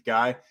 15th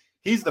guy.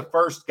 He's the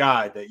first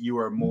guy that you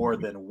are more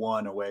than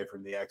one away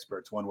from the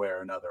experts one way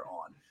or another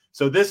on.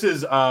 So this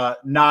is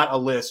not a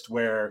list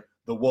where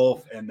the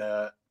Wolf and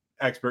the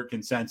expert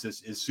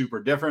consensus is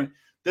super different.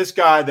 This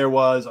guy, there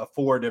was a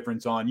 4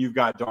 difference on. You've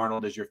got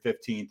Darnold as your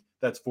 15th.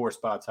 That's 4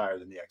 spots higher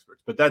than the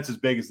experts. But that's as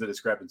big as the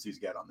discrepancies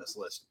get on this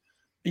list.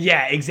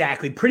 Yeah,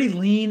 exactly. Pretty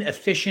lean,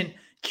 efficient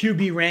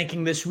QB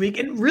ranking this week.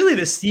 And really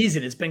this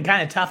season, it's been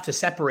kind of tough to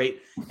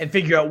separate and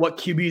figure out what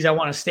QBs I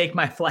want to stake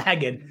my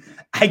flag in.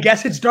 I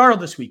guess it's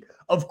Darnold this week.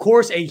 Of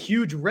course, a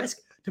huge risk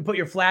to put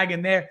your flag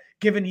in there,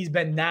 given he's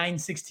been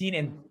 9-16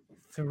 and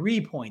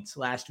 3 points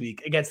last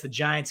week against the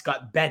Giants,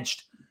 got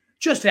benched.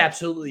 Just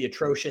absolutely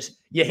atrocious.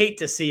 You hate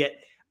to see it.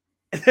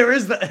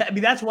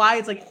 That's why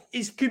it's like,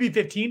 he's QB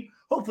 15.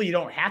 Hopefully you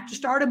don't have to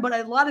start him, but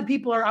a lot of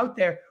people are out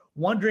there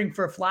wondering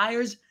for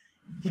flyers.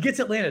 He gets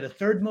Atlanta the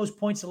 3rd most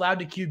points allowed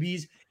to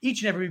QBs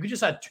each and every week. We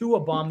just had Tua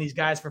bomb these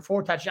guys for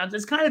 4 touchdowns.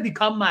 It's kind of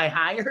become my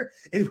higher.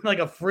 It's like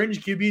a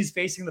fringe QBs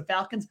facing the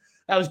Falcons.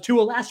 That was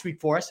Tua last week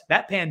for us.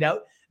 That panned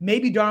out.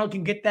 Maybe Darnold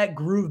can get that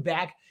groove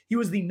back. He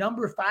was the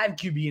number 5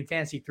 QB in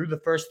fantasy through the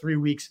first 3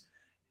 weeks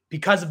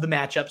because of the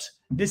matchups.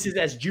 This is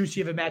as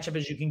juicy of a matchup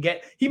as you can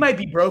get. He might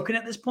be broken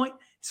at this point.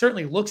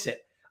 Certainly looks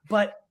it.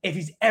 But if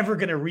he's ever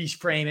going to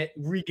reframe it,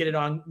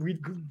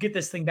 get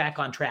this thing back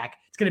on track,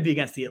 it's going to be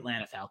against the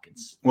Atlanta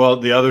Falcons. Well,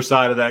 the other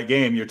side of that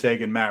game, you're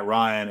taking Matt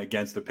Ryan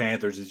against the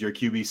Panthers as your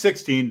QB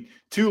 16,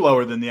 2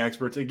 lower than the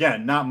experts.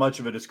 Again, not much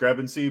of a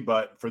discrepancy,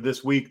 but for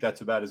this week,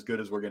 that's about as good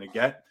as we're going to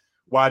get.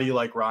 Why do you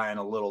like Ryan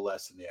a little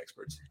less than the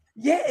experts?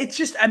 Yeah, it's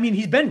just, I mean,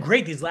 he's been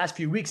great these last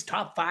few weeks.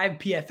 Top 5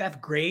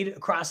 PFF grade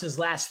across his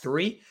last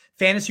 3.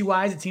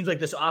 Fantasy-wise, it seems like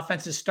this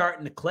offense is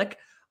starting to click.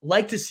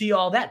 Like to see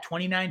all that,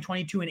 29,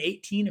 22, and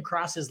 18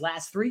 across his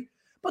last 3.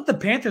 But the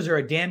Panthers are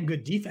a damn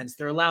good defense.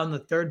 They're allowing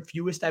the 3rd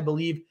fewest, I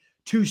believe,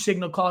 2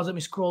 signal calls. Let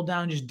me scroll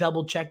down and just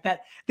double check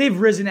that. They've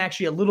risen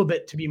actually a little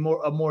bit to be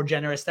more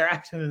generous. They're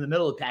actually in the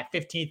middle of the pack,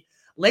 15th.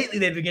 Lately,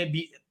 they've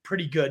been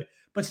pretty good.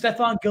 But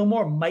Stephon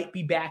Gilmore might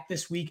be back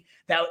this week.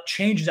 That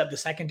changes up the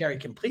secondary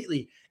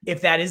completely. If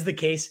that is the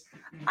case,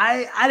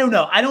 I don't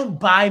know. I don't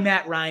buy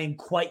Matt Ryan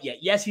quite yet.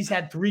 Yes, he's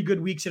had 3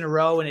 good weeks in a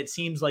row, and it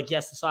seems like,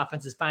 yes, this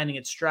offense is finding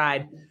its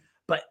stride.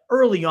 But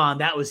early on,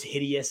 that was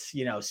hideous.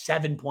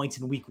 7 points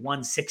in week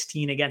 1,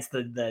 16 against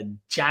the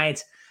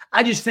Giants.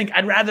 I just think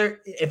I'd rather,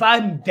 if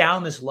I'm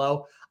down this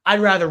low, I'd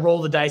rather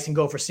roll the dice and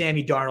go for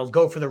Sammy Darnold,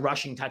 go for the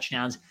rushing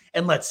touchdowns,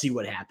 and let's see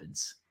what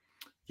happens.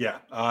 Yeah.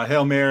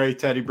 Hail Mary,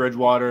 Teddy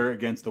Bridgewater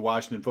against the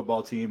Washington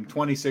football team,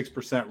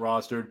 26%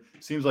 rostered.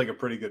 Seems like a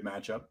pretty good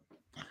matchup.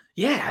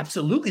 Yeah,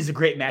 absolutely. It's a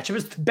great matchup.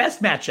 It's the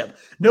best matchup.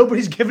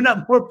 Nobody's given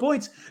up more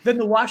points than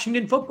the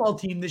Washington football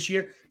team this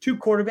year, 2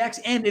 quarterbacks,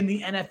 and in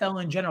the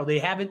NFL in general. They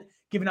haven't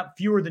given up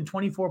fewer than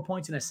 24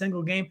 points in a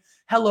single game.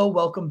 Hello,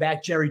 welcome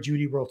back, Jerry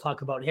Jeudy. We'll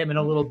talk about him in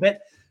a little bit.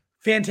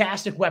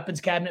 Fantastic weapons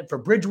cabinet for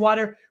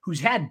Bridgewater, who's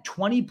had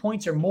 20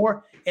 points or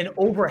more in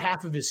over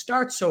half of his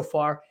starts so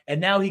far,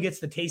 and now he gets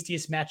the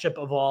tastiest matchup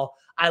of all.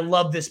 I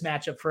love this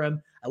matchup for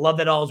him. I love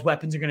that all his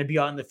weapons are going to be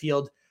on the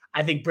field.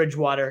 I think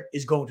Bridgewater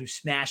is going to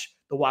smash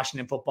the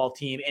Washington football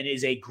team and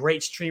is a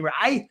great streamer.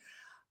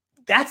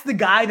 That's the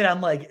guy that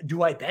I'm like,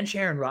 do I bench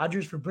Aaron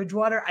Rodgers for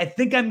Bridgewater? I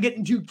think I'm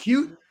getting too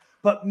cute,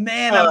 but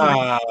man,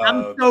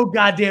 I'm so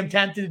goddamn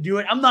tempted to do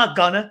it. I'm not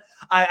gonna.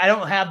 I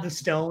don't have the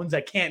stones. I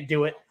can't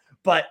do it,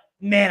 but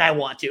man, I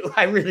want to.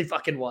 I really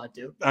fucking want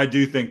to. I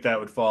do think that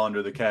would fall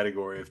under the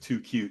category of too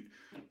cute.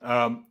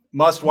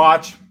 Must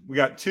watch. We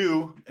got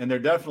 2, and they're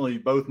definitely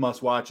both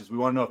must watches. We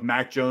want to know if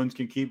Mac Jones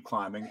can keep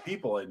climbing.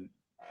 People in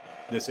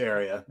this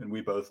area, and we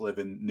both live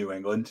in New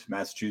England,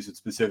 Massachusetts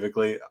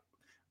specifically.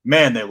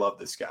 Man, they love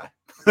this guy.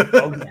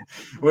 Oh, yeah.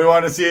 We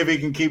want to see if he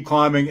can keep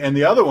climbing. And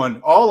the other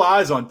one, all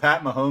eyes on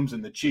Pat Mahomes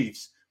and the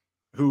Chiefs,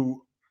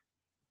 who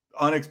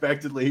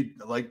unexpectedly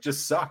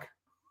just suck.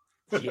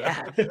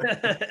 Yeah.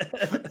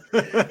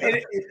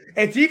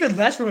 It's even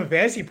less from a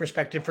fantasy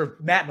perspective for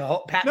Pat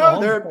Mahomes. No,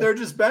 they're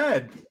just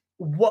bad.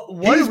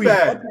 What's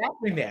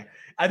happening there?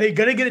 Are they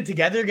going to get it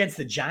together against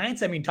the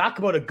Giants? I mean, talk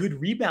about a good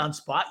rebound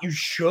spot. You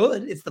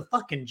should. It's the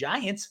fucking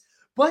Giants.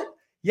 But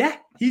yeah,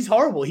 he's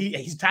horrible.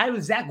 He's tied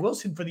with Zach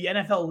Wilson for the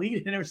NFL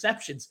lead in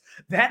interceptions.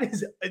 That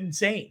is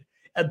insane,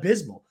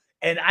 abysmal.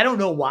 And I don't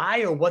know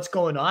why or what's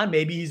going on.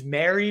 Maybe he's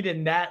married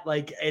and that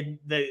I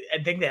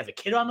think they have a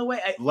kid on the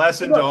way.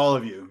 Lesson to all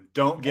of you: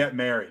 don't get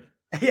married.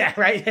 Yeah,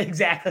 right.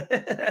 Exactly.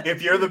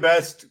 If you're the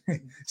best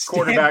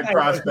quarterback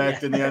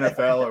prospect in the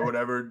NFL or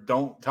whatever,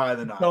 don't tie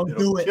the knot. Don't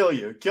do it. Kill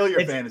you. Kill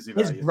your fantasy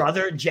value. His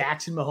brother,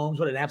 Jackson Mahomes,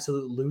 what an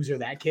absolute loser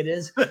that kid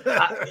is.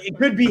 It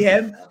could be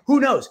him. Who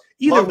knows?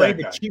 Either way,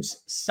 the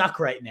Chiefs suck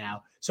right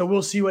now. So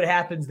we'll see what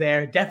happens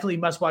there. Definitely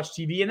must watch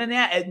TV. And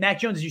then Mac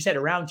Jones, as you said,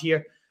 around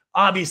here,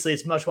 obviously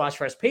it's must watch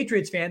for us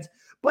Patriots fans.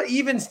 But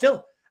even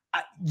still,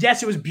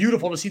 yes, it was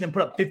beautiful to see them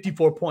put up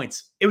 54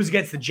 points. It was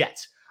against the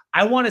Jets.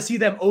 I want to see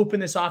them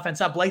open this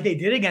offense up like they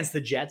did against the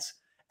Jets,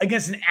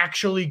 against an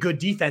actually good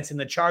defense in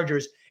the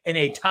Chargers in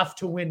a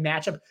tough-to-win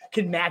matchup.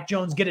 Can Mac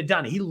Jones get it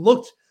done? He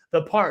looked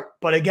the part,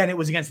 but again, it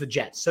was against the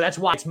Jets. So that's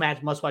why it's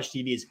must-watch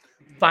TV is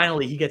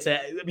finally he gets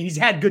he's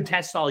had good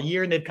tests all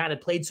year, and they've kind of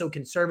played so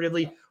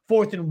conservatively,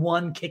 4th and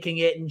 1, kicking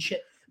it and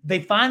shit.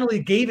 They finally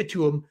gave it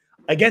to him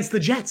against the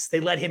Jets. They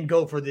let him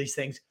go for these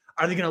things.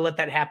 Are they going to let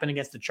that happen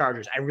against the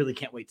Chargers? I really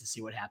can't wait to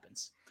see what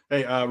happens.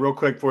 Hey, real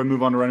quick before we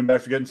move on to running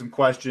backs, we're getting some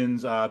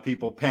questions.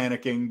 People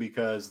panicking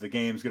because the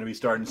game's going to be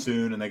starting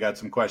soon, and they got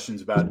some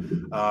questions about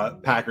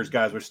Packers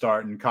guys were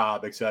starting,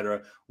 Cobb,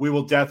 etc. We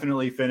will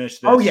definitely finish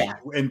this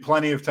in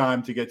plenty of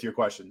time to get to your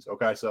questions.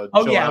 Okay, so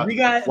we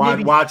got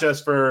watch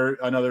us for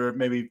another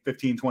maybe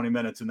 15, 20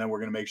 minutes, and then we're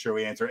going to make sure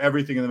we answer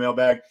everything in the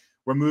mailbag.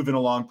 We're moving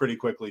along pretty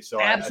quickly,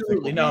 so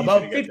absolutely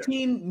about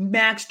 15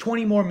 max,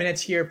 20 more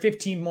minutes here,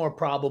 15 more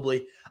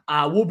probably.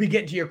 We'll be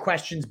getting to your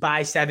questions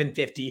by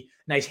 7:50.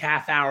 Nice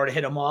half hour to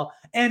hit them all.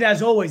 And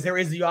as always, there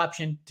is the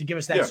option to give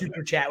us that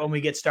super chat when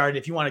we get started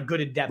if you want a good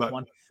in-depth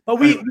one. But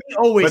we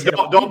always hit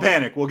them all. Don't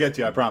panic. We'll get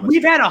to you, I promise.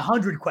 We've had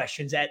 100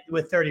 questions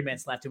with 30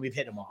 minutes left, and we've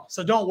hit them all.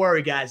 So don't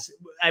worry, guys.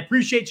 I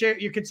appreciate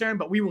your concern,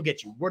 but we will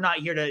get you. We're not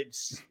here to,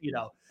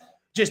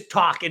 just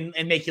talk and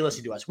make you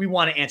listen to us. We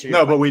want to answer your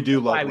questions. But we do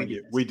love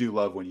we do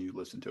love when you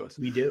listen to us.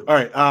 We do. All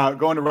right,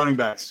 going to running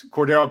backs.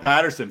 Cordarrelle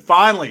Patterson.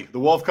 Finally, the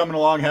Wolf coming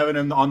along, having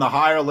him on the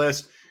higher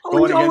list.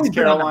 going against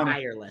Carolina. On a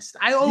higher list.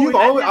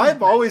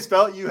 I've always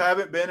felt you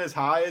haven't been as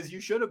high as you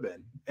should have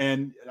been,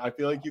 and I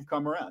feel like you've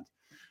come around.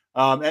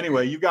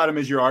 Anyway, you got him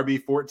as your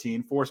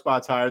RB14, 4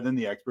 spots higher than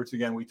the experts.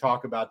 Again, we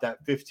talk about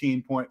that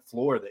 15-point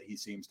floor that he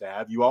seems to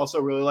have. You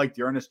also really like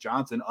D'Ernest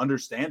Johnson,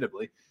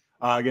 understandably,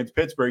 against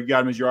Pittsburgh. You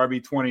got him as your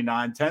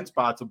RB29, 10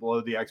 spots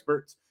below the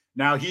experts.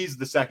 Now he's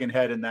the second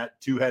head in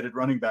that two-headed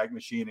running back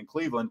machine in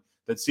Cleveland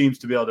that seems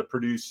to be able to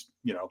produce,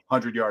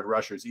 100-yard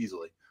rushers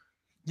easily.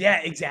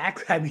 Yeah,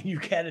 exactly. I mean, you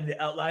can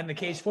outline the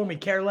case for me.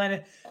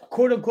 Carolina,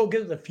 quote unquote,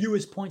 gives the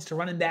fewest points to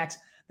running backs.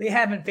 They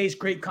haven't faced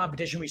great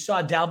competition. We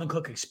saw Dalvin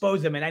Cook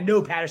expose them, and I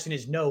know Patterson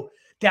is no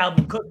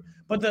Dalvin Cook,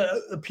 but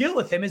the appeal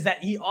with him is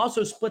that he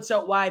also splits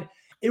out wide.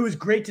 It was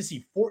great to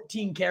see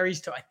 14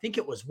 carries to, I think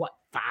it was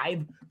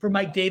 5 for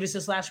Mike Davis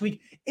this last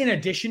week, in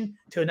addition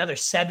to another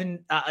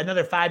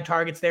 5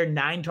 targets there,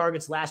 9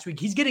 targets last week.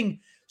 He's getting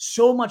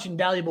so much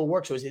invaluable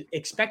work. So his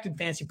expected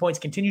fantasy points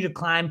continue to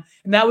climb.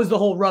 And that was the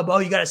whole rub. Oh,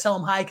 you got to sell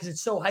him high because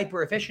it's so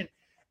hyper efficient.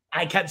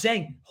 I kept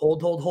saying,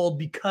 hold,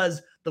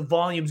 because the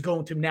volume's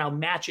going to now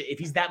match it. If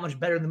he's that much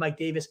better than Mike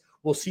Davis,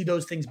 we'll see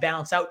those things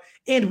balance out.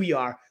 And we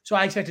are. So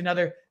I expect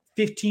another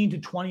 15 to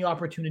 20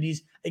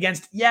 opportunities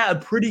against, a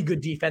pretty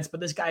good defense, but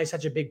this guy is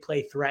such a big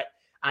play threat.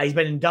 He's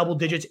been in double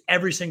digits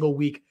every single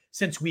week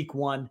since week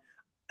 1.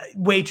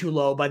 Way too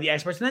low by the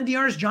experts. And then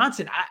D'Ernest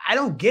Johnson, I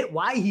don't get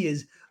why he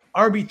is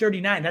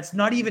RB39. That's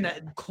not even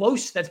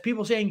close. That's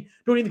people saying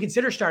don't even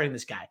consider starting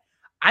this guy.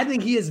 I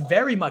think he is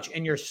very much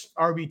in your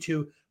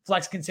RB2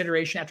 flex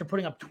consideration after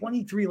putting up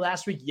 23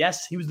 last week.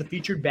 Yes, he was the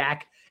featured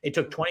back. It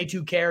took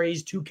 22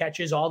 carries, 2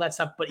 catches, all that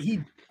stuff, but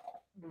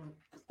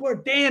we're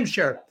damn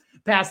sure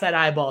passed that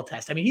eyeball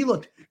test. I mean, he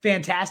looked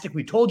fantastic.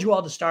 We told you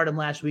all to start him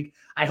last week.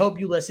 I hope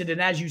you listened. And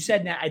as you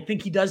said, Nat, I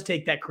think he does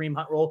take that Kareem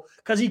Hunt role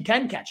because he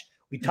can catch.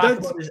 We talked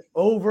about this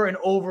over and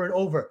over and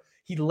over.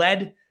 He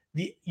led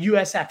the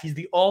USF. He's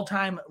the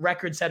all-time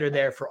record setter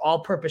there for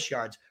all-purpose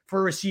yards,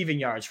 for receiving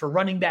yards, for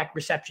running back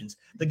receptions.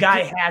 The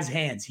guy has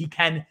hands. He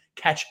can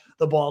catch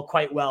the ball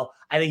quite well.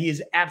 I think he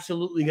is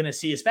absolutely going to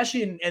see,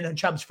 especially in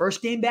Chubb's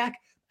first game back,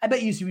 I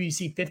bet you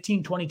see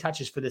 15, 20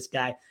 touches for this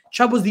guy.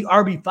 Chubb was the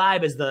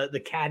RB5 as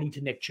the caddy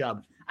to Nick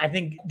Chubb. I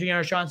think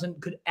D'Ernest Johnson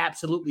could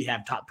absolutely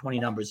have top 20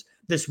 numbers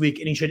this week,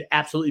 and he should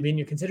absolutely be in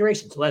your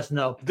consideration. So let us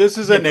know. This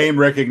is a name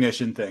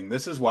recognition thing.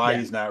 This is why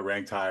he's not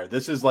ranked higher.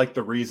 This is like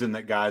the reason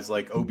that guys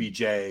like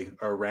OBJ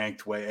are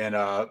ranked way and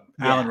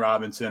Allen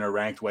Robinson are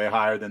ranked way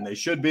higher than they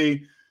should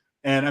be.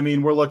 And I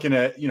mean, we're looking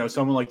at,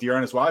 someone like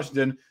D'Ernest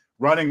Washington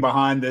running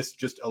behind this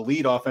just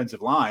elite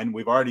offensive line.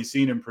 We've already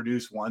seen him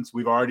produce once.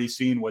 We've already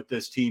seen what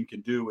this team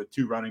can do with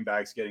 2 running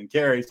backs getting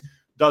carries.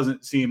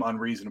 Doesn't seem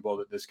unreasonable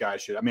that this guy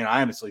should. I mean,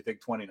 I honestly think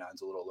 29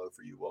 is a little low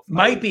for you, Wolf.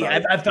 Might be.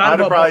 I've thought I'd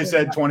have probably about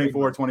said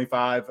 24,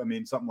 25. I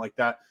mean, something like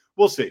that.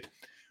 We'll see.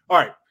 All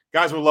right.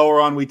 Guys, we're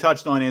lower on. We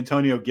touched on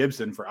Antonio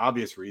Gibson for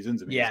obvious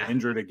reasons. I mean, he's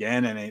injured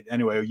again. And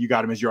anyway, you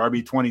got him as your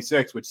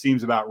RB26, which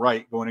seems about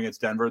right going against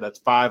Denver. That's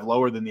 5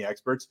 lower than the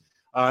experts.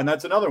 And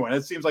that's another one.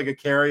 It seems like a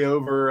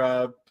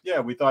carryover.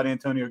 We thought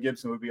Antonio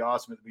Gibson would be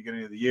awesome at the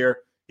beginning of the year.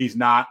 He's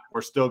not.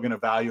 We're still going to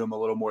value him a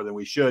little more than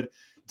we should.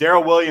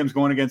 Darrell Williams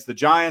going against the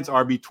Giants,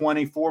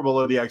 RB24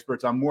 below the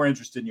experts. I'm more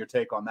interested in your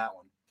take on that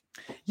one.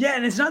 Yeah,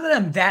 and it's not that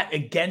I'm that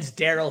against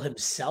Darrell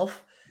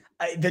himself.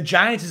 The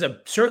Giants is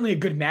certainly a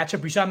good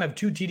matchup. We saw him have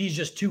 2 TDs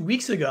just 2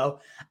 weeks ago.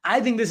 I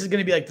think this is going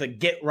to be like the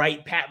get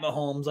right Pat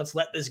Mahomes. Let's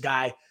let this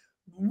guy.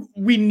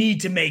 We need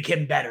to make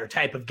him better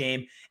type of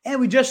game. And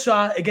we just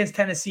saw against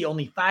Tennessee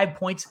only 5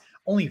 points,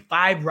 only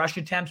 5 rush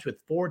attempts with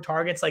 4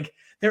 targets. Like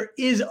there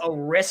is a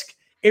risk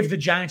if the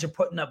Giants are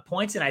putting up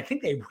points, and I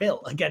think they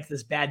will against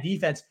this bad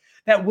defense,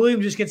 that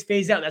Williams just gets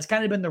phased out. That's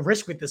kind of been the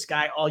risk with this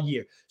guy all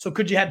year. So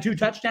could you have 2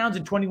 touchdowns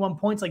and 21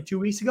 points like 2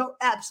 weeks ago?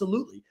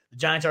 Absolutely. The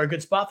Giants are a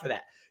good spot for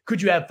that.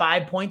 Could you have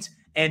 5 points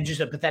and just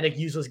a pathetic,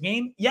 useless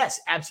game? Yes,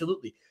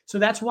 absolutely. So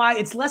that's why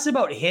it's less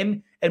about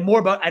him and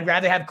more about I'd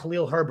rather have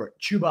Khalil Herbert,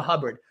 Chuba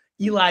Hubbard,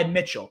 Eli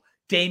Mitchell,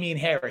 Damian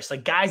Harris,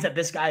 like guys that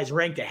this guy is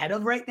ranked ahead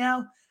of right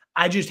now.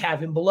 I just have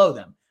him below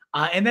them.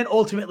 And then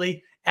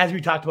ultimately, as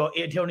we talked about,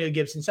 Antonio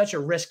Gibson, such a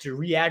risk to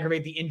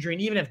re-aggravate the injury.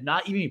 And even if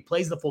he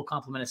plays the full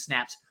complement of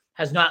snaps,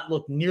 has not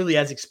looked nearly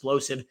as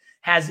explosive,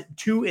 has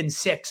 2 and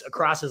 6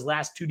 across his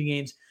last 2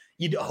 games.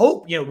 You'd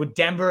hope, with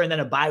Denver and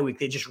then a bye week,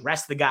 they just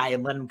rest the guy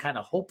and let him kind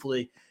of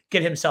hopefully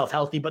get himself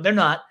healthy, but they're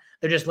not.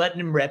 They're just letting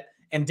him rip.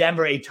 And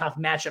Denver, a tough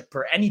matchup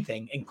for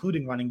anything,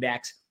 including running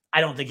backs. I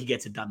don't think he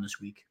gets it done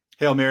this week.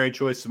 Hail Mary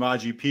choice,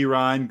 Samaje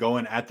Perine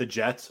going at the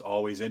Jets.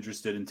 Always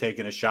interested in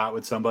taking a shot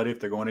with somebody if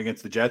they're going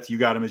against the Jets. You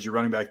got him as your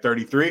running back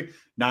 33,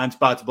 9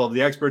 spots above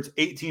the experts,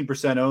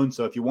 18% owned.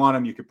 So if you want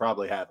him, you could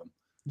probably have him.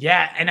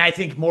 Yeah, and I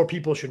think more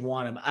people should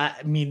want him.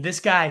 I mean, this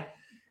guy,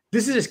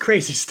 this is his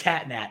crazy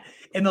stat, Nat.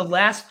 In the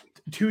last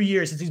 2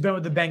 years since he's been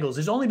with the Bengals,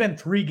 there's only been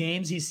 3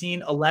 games he's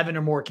seen 11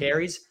 or more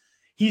carries.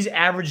 He's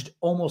averaged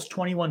almost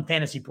 21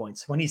 fantasy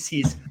points when he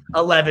sees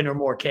 11 or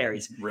more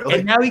carries. Really?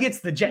 And now he gets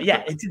the Jet.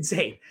 Yeah, it's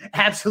insane.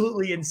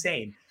 Absolutely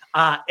insane.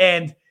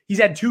 And He's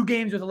had 2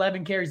 games with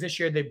 11 carries this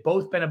year. They've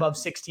both been above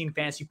 16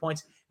 fantasy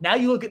points. Now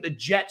you look at the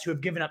Jets, who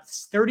have given up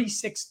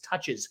 36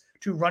 touches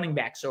to running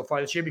backs so far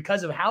this year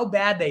because of how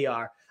bad they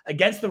are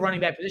against the running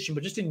back position,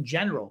 but just in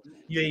general,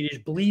 you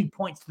just bleed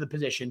points to the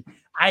position.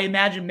 I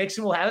imagine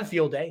Mixon will have a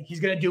field day. He's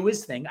going to do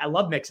his thing. I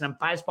love Mixon. I'm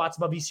 5 spots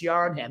above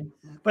ECR on him.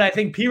 But I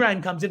think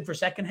Pirine comes in for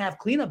second half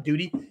cleanup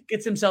duty,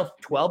 gets himself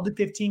 12 to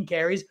 15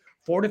 carries,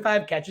 4 to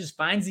 5 catches,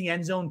 finds the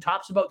end zone,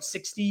 tops about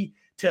 60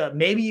 to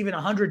maybe even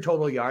 100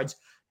 total yards.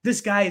 This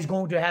guy is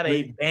going to have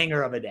a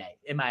banger of a day,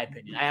 in my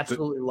opinion. I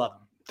absolutely love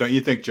him. Don't you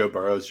think Joe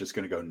Burrow is just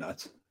going to go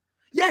nuts?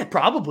 Yeah,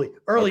 probably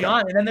early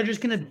on, and then they're just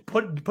going to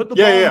put the ball.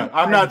 Yeah.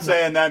 I'm not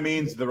saying that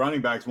means the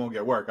running backs won't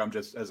get work. I'm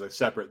just, as a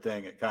separate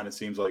thing, it kind of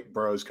seems like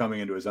Burrow's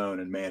coming into his own,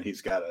 and man,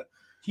 he's got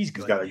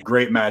a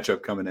great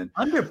matchup coming in.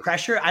 Under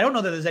pressure, I don't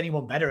know that there's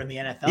anyone better in the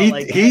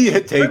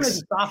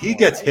NFL. He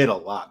gets hit a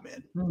lot,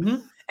 man. Mm-hmm.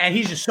 And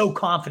he's just so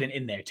confident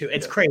in there too.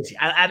 It's crazy.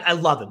 I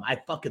love him. I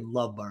fucking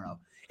love Burrow.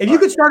 If you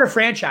could start a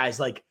franchise,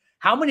 like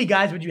how many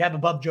guys would you have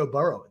above Joe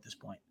Burrow at this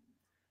point?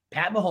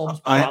 Pat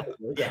Mahomes,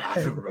 probably.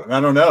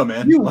 I don't know,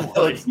 man. You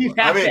would. You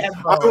have to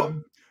have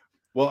Burrow.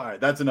 Well, all right,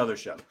 that's another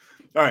show.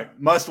 All right,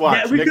 must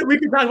watch. Yeah, we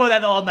could talk about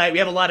that all night. We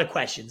have a lot of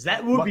questions.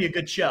 That would be a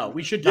good show.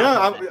 We should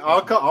talk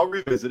about that. I'll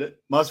revisit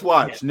it. Must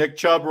watch. Yeah. Nick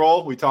Chubb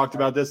roll. We talked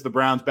about this. The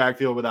Browns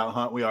backfield without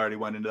Hunt. We already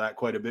went into that,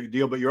 quite a big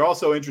deal. But you're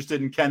also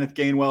interested in Kenneth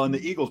Gainwell in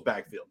the Eagles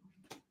backfield.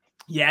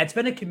 Yeah, it's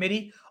been a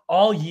committee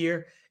all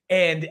year,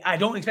 and I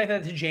don't expect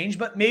that to change,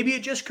 but maybe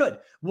it just could.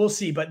 We'll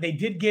see. But they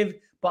did give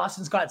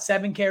Boston Scott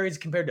 7 carries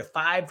compared to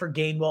 5 for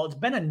Gainwell. It's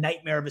been a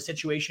nightmare of a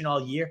situation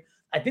all year.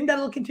 I think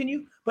that'll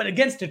continue. But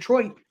against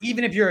Detroit,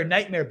 even if you're a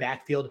nightmare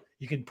backfield,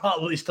 you can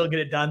probably still get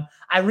it done.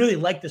 I really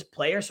like this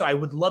player, so I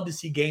would love to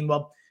see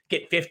Gainwell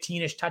get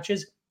 15-ish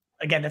touches.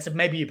 Again, that's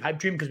maybe a pipe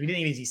dream because we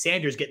didn't even see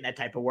Sanders getting that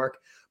type of work.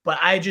 But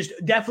I just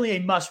definitely a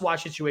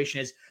must-watch situation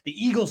is the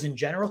Eagles in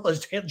general.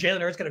 Is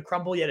Jalen Hurts going to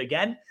crumble yet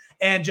again?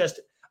 And just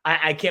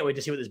I can't wait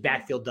to see what this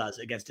backfield does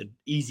against an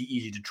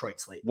easy Detroit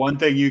slate. One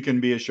thing you can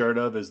be assured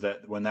of is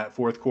that when that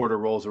fourth quarter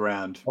rolls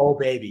around, oh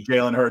baby,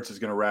 Jalen Hurts is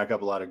going to rack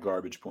up a lot of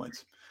garbage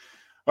points.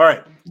 All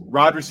right,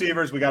 wide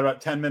receivers. We got about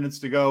 10 minutes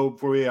to go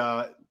before we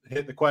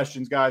hit the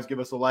questions, guys. Give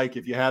us a like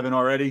if you haven't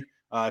already.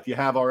 If you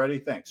have already,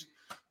 thanks.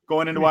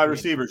 Going into wide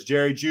receivers,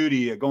 Jerry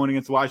Jeudy going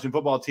against the Washington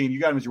football team. You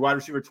got him as your wide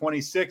receiver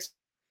 26.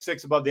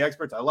 6 above the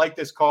experts. I like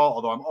this call,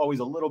 although I'm always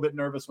a little bit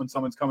nervous when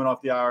someone's coming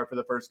off the IR for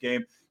the first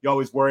game. You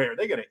always worry, are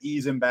they going to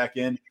ease him back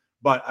in?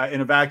 But in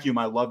a vacuum,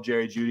 I love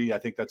Jerry Jeudy. I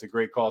think that's a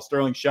great call.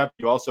 Sterling Shepard,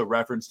 you also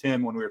referenced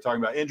him when we were talking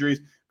about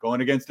injuries.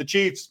 Going against the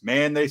Chiefs,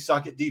 man, they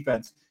suck at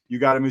defense. You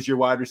got him as your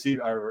wide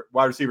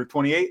receiver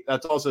 28.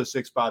 That's also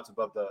 6 spots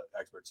above the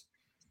experts.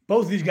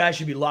 Both of these guys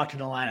should be locked in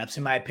the lineups,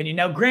 in my opinion.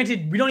 Now,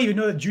 granted, we don't even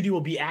know that Jeudy will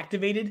be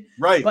activated.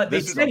 Right. But they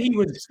said he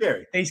was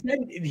scary. They said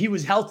he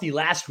was healthy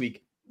last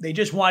week. They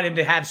just wanted him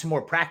to have some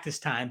more practice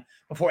time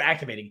before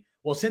activating.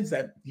 Well, since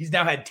then, he's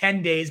now had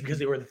 10 days because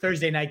they were the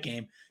Thursday night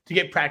game to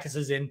get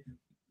practices in.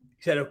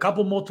 He's had a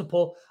couple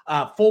multiple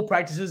full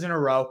practices in a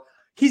row.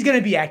 He's going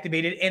to be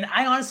activated. And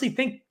I honestly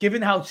think,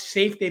 given how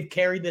safe they've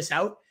carried this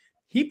out,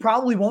 he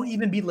probably won't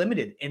even be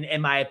limited, in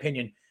my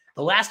opinion.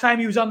 The last time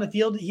he was on the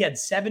field, he had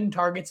 7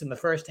 targets in the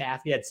first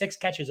half. He had 6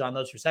 catches on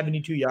those for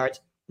 72 yards.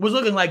 It was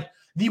looking like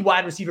the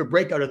wide receiver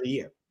breakout of the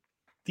year.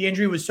 The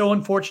injury was so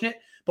unfortunate.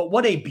 But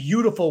what a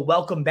beautiful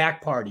welcome back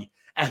party,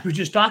 as we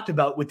just talked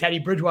about with Teddy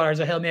Bridgewater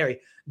as a Hail Mary.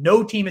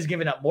 No team has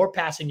given up more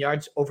passing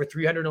yards, over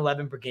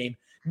 311 per game,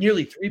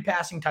 nearly 3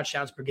 passing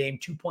touchdowns per game,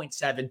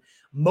 2.7.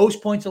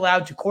 Most points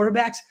allowed to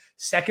quarterbacks,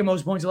 second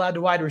most points allowed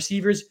to wide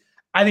receivers.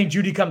 I think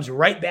Jeudy comes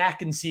right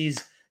back and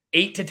sees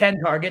 8 to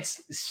 10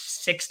 targets,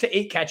 6 to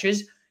 8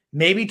 catches,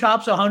 maybe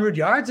tops 100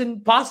 yards,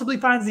 and possibly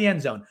finds the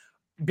end zone.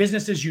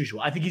 Business as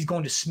usual. I think he's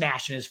going to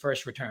smash in his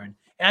first return.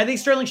 And I think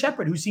Sterling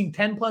Shepard, who's seen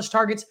 10-plus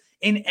targets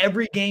in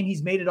every game,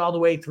 he's made it all the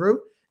way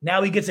through.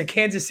 Now he gets a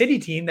Kansas City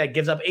team that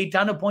gives up a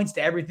ton of points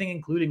to everything,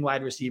 including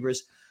wide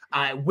receivers,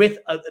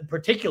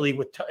 especially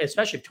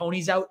if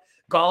Tony's out,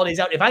 Galladay's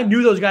out. If I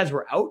knew those guys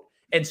were out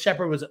and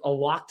Shepard was a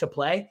lock to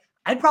play,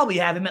 I'd probably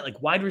have him at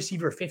like wide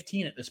receiver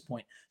 15 at this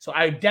point. So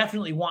I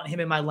definitely want him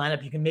in my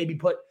lineup. You can maybe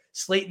put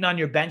Slayton on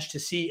your bench to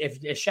see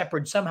if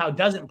Shepard somehow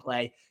doesn't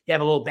play, you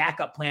have a little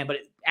backup plan. But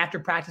after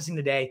practicing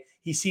today,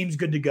 he seems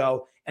good to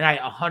go, and I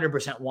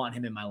 100% want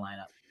him in my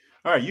lineup.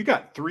 All right, you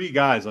got 3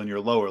 guys on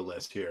your lower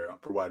list here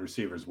for wide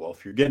receivers,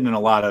 Wolf. You're getting in a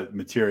lot of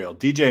material.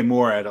 DJ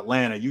Moore at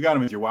Atlanta, you got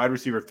him as your wide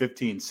receiver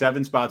 15,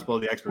 7 spots below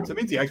the experts. That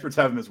means the experts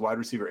have him as wide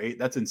receiver 8.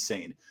 That's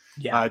insane.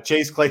 Yeah.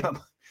 Chase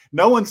Claypool.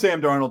 No one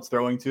Sam Darnold's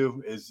throwing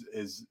to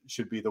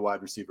should be the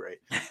wide receiver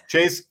 8.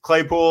 Chase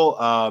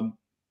Claypool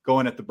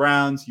going at the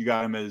Browns. You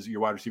got him as your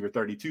wide receiver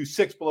 32,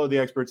 6 below the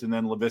experts, and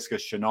then Laviska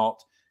Shenault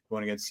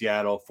going against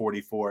Seattle,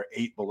 44,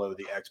 8 below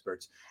the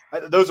experts.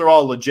 Those are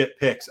all legit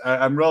picks.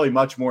 I'm really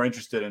much more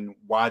interested in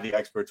why the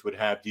experts would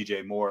have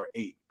DJ Moore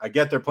 8. I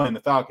get they're playing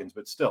the Falcons,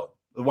 but still,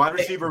 the wide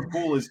receiver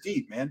pool is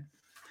deep, man.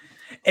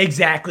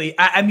 Exactly.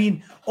 I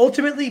mean,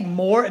 ultimately,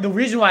 Moore, the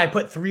reason why I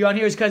put 3 on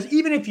here is because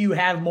even if you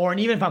have Moore, and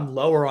even if I'm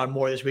lower on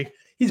Moore this week,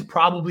 he's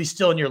probably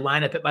still in your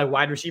lineup at my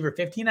wide receiver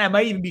 15. I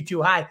might even be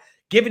too high,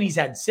 given he's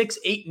had 6,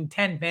 8, and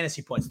 10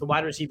 fantasy points. The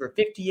wide receiver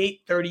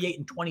 58, 38,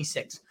 and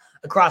 26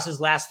 across his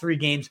last 3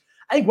 games.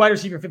 I think wide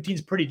receiver 15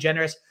 is pretty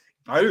generous.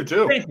 I do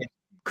too.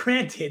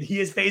 Granted,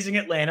 he is facing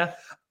Atlanta.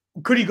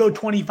 Could he go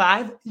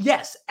 25?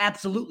 Yes,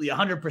 absolutely,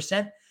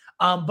 100%.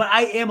 But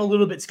I am a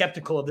little bit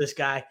skeptical of this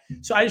guy.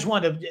 So I just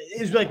wanted to,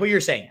 it's like what you're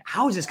saying.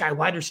 How is this guy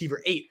wide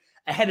receiver 8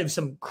 ahead of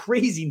some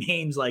crazy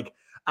names like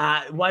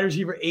wide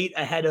receiver 8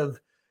 ahead of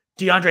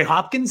DeAndre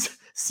Hopkins,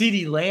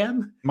 CeeDee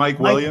Lamb, Mike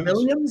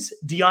Williams,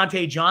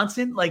 Deontay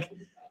Johnson, like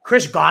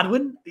Chris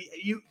Godwin?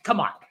 You come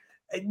on.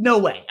 No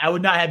way. I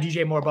would not have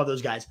DJ Moore above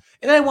those guys.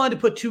 And then I wanted to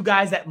put 2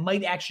 guys that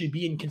might actually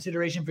be in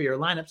consideration for your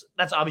lineups.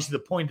 That's obviously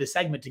the point of the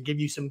segment, to give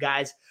you some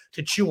guys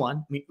to chew on.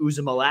 I mean,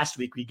 Uzomah last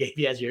week we gave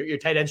you as your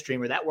tight end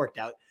streamer. That worked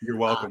out. You're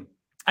welcome.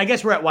 I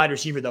guess we're at wide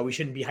receiver, though. We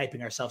shouldn't be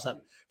hyping ourselves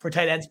up for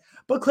tight ends.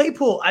 But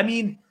Claypool, I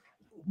mean,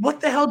 what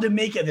the hell to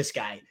make of this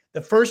guy?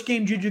 The first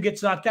game Juju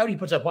gets knocked out, he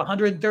puts up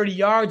 130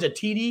 yards, a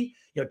TD,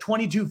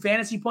 22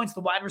 fantasy points,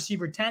 the wide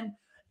receiver 10.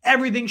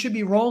 Everything should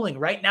be rolling.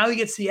 Right now he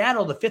gets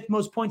Seattle, the 5th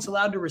most points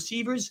allowed to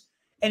receivers,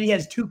 and he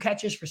has 2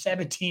 catches for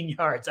 17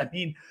 yards. I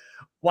mean,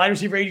 wide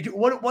receiver 82.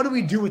 What do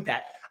we do with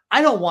that?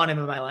 I don't want him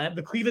in my lineup.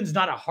 The Cleveland's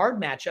not a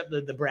hard matchup.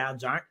 The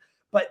Browns aren't.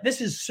 But this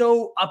is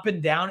so up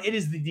and down. It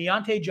is the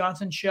Deontay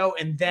Johnson show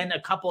and then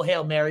a couple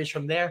Hail Marys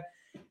from there.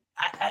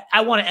 I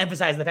want to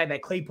emphasize the fact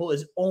that Claypool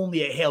is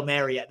only a Hail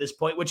Mary at this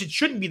point, which it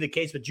shouldn't be the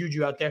case with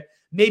Juju out there.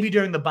 Maybe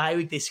during the bye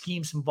week they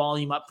scheme some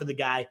volume up for the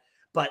guy.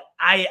 But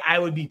I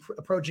would be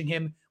approaching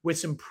him with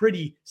some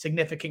pretty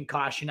significant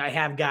caution. I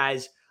have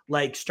guys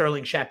like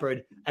Sterling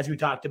Shepard, as we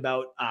talked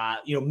about,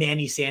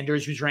 Manny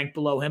Sanders, who's ranked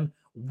below him,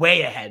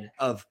 way ahead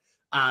of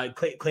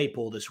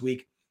Claypool this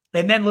week.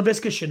 And then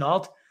Laviska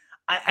Shenault.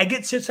 I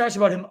get sit starts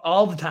about him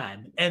all the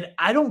time, and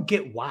I don't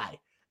get why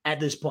at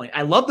this point.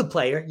 I love the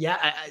player.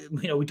 Yeah,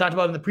 we talked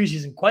about him in the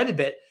preseason quite a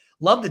bit.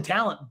 Love the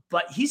talent,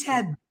 but he's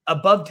had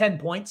above 10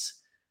 points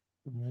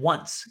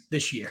once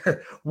this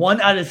year,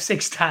 1 out of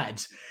 6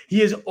 times.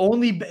 He is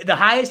only the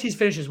highest he's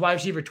finished is wide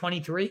receiver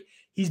 23.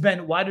 He's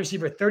been wide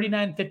receiver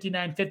 39,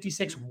 59,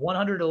 56,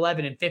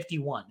 111, and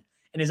 51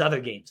 in his other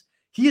games.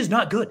 He is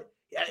not good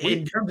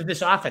in terms of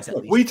this offense. At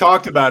least. We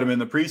talked about him in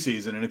the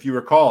preseason, and if you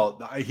recall,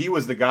 he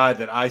was the guy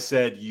that I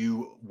said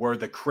you were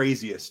the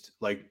craziest,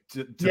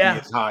 to be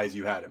as high as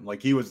you had him.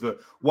 Like, he was the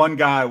one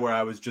guy where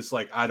I was just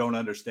like, I don't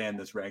understand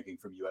this ranking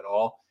from you at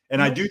all.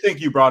 And I do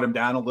think you brought him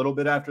down a little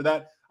bit after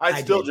that. I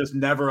still just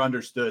never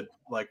understood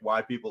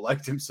why people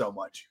liked him so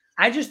much.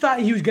 I just thought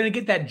he was going to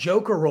get that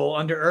Joker role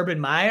under Urban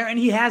Meyer, and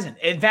he hasn't.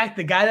 In fact,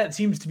 the guy that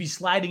seems to be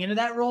sliding into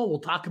that role, we'll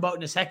talk about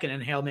in a second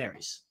in Hail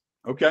Marys.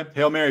 Okay.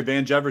 Hail Mary,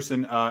 Van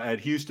Jefferson at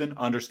Houston,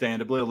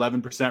 understandably,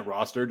 11%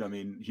 rostered. I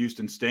mean,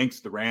 Houston stinks.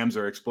 The Rams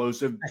are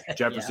explosive.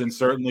 Jefferson,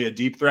 certainly a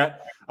deep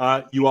threat.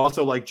 You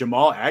also like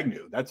Jamal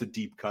Agnew. That's a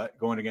deep cut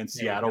going against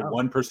Seattle,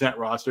 1%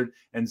 rostered.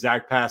 And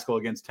Zach Pascal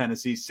against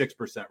Tennessee, 6%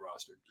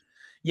 rostered.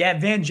 Yeah,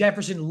 Van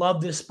Jefferson,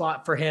 love this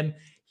spot for him.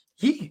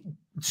 He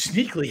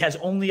sneakily has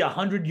only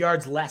 100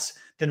 yards less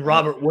than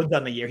Robert Woods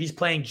on the year. He's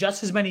playing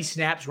just as many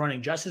snaps,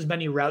 running just as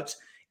many routes.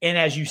 And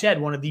as you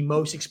said, one of the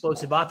most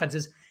explosive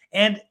offenses.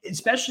 And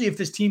especially if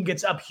this team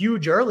gets up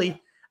huge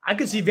early, I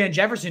could see Van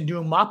Jefferson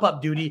doing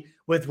mop-up duty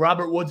with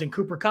Robert Woods and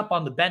Cooper Kupp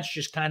on the bench,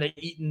 just kind of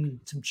eating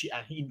cheese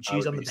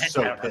on the bench.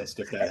 So pissed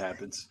if that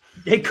happens.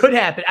 It could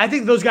happen. I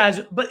think those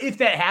guys, but if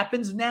that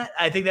happens, Nat,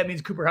 I think that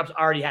means Cooper Kupp's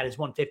already had his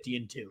 150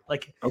 and 2.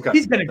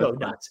 He's going to go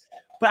nuts.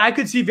 But I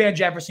could see Van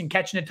Jefferson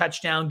catching a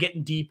touchdown,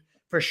 getting deep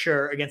for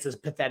sure against this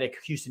pathetic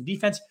Houston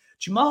defense.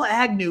 Jamal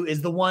Agnew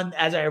is the one,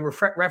 as I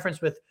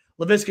referenced with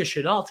Laviska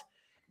Shenault.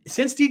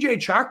 Since DJ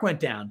Chark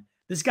went down,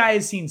 this guy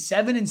has seen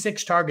 7 and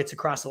 6 targets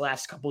across the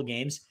last couple of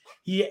games.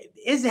 He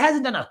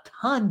hasn't done a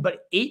ton,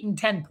 but 8 and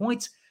 10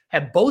 points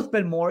have both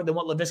been more than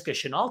what Laviska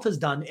Shenault has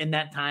done in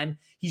that time.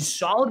 He's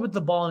solid with the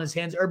ball in his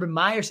hands. Urban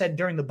Meyer said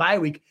during the bye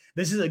week,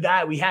 this is a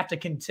guy we have to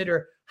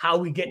consider how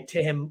we get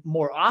to him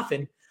more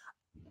often.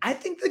 I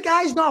think the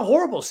guy's not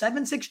horrible.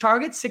 7, 6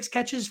 targets, 6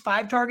 catches,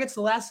 5 targets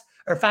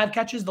 5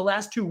 catches the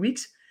last 2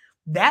 weeks.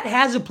 That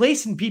has a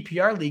place in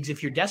PPR leagues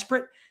if you're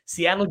desperate.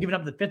 Seattle giving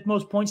up the 5th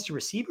most points to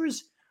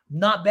receivers.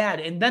 Not bad.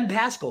 And then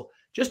Pascal,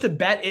 just a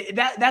bet.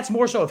 That's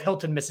more so if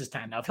Hilton misses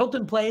time. Now, if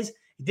Hilton plays,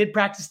 he did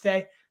practice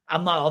today,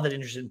 I'm not all that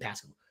interested in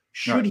Pascal.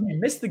 Should he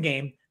miss the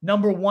game,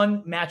 number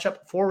 1 matchup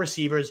for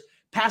receivers,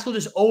 Pascal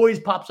just always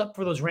pops up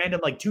for those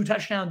random 2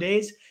 touchdown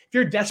days. If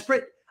you're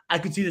desperate, I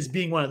could see this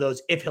being one of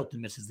those if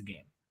Hilton misses the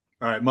game.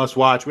 All right, must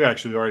watch. We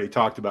actually already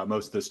talked about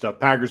most of this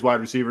stuff. Packers wide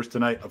receivers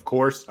tonight, of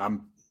course.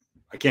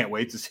 I can't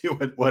wait to see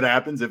what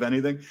happens, if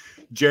anything.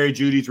 Jerry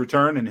Jeudy's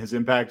return and his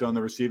impact on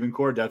the receiving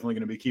core, definitely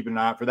going to be keeping an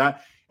eye out for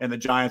that. And the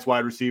Giants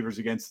wide receivers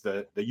against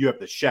you have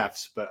the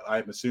Chefs, but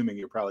I'm assuming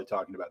you're probably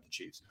talking about the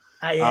Chiefs.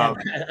 I am.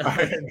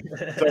 Right.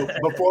 So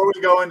before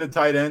we go into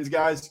tight ends,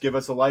 guys, give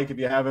us a like if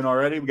you haven't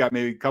already. We got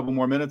maybe a couple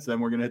more minutes, then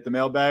we're going to hit the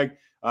mailbag.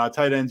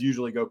 Tight ends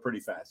usually go pretty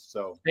fast,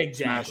 so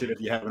smash it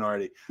if you haven't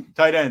already.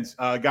 Tight ends,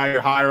 guy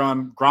you're higher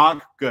on,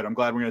 Gronk. Good. I'm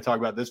glad we're going to talk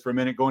about this for a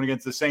minute. Going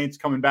against the Saints,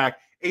 coming back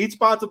 8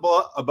 spots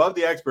above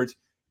the experts.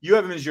 You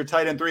have him as your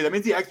tight end 3. That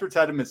means the experts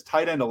had him as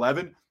tight end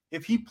 11.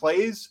 If he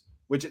plays,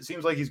 which it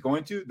seems like he's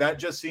going to, that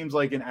just seems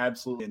like an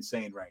absolutely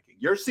insane ranking.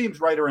 Yours seems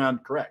right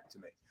around correct to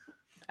me.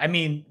 I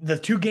mean, the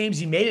 2 games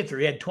he made it through,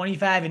 he had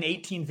 25 and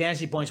 18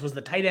 fantasy points, was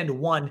the tight end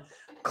 1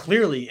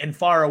 clearly and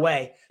far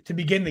away to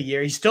begin the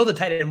year. He's still the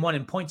tight end 1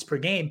 in points per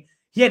game.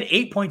 He had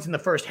 8 points in the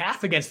first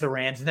half against the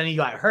Rams, and then he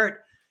got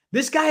hurt.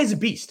 This guy is a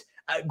beast.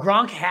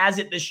 Gronk has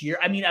it this year.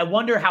 I mean, I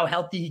wonder how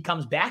healthy he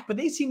comes back, but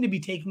they seem to be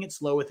taking it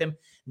slow with him.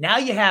 Now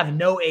you have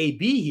no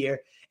AB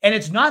here, and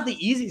it's not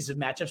the easiest of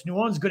matchups. New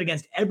Orleans is good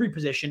against every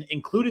position,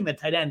 including the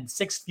tight end,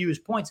 6th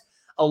fewest points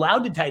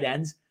allowed to tight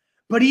ends.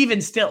 But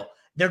even still,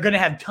 they're going to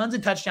have tons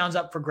of touchdowns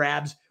up for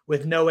grabs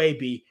with no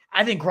AB.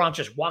 I think Gronk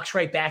just walks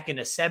right back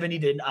into 70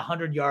 to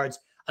 100 yards,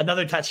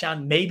 another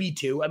touchdown, maybe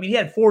 2. I mean, he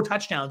had 4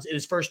 touchdowns in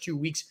his first 2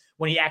 weeks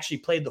when he actually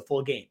played the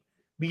full game.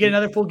 We get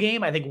another full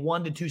game, I think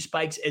 1 to 2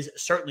 spikes is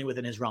certainly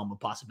within his realm of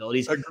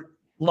possibilities.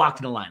 Locked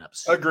in the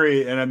lineups.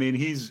 Agree. And I mean,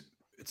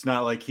 it's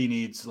not like he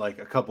needs like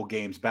a couple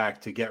games back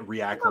to get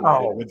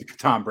reacclimated with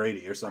Tom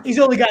Brady or something. He's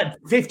only got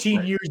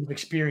 15 years of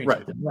experience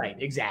with him. Right,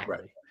 exactly.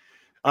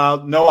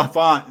 Right. Noah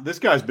Fant, this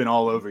guy's been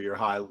all over your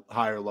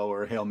higher,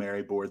 lower Hail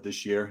Mary board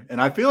this year.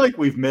 And I feel like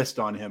we've missed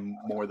on him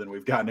more than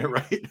we've gotten it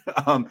right.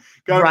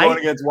 Going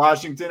against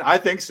Washington. I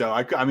think so.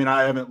 I mean,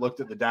 I haven't looked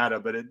at the data,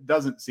 but it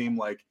doesn't seem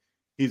like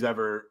he's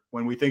ever,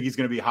 when we think he's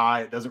going to be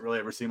high, it doesn't really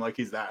ever seem like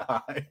he's that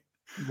high.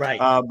 Right.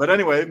 But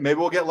anyway, maybe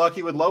we'll get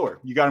lucky with lower.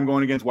 You got him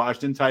going against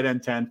Washington, tight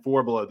end 10,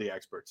 4 below the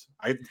experts.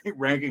 I think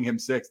ranking him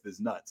 6th is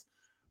nuts.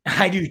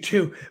 I do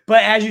too.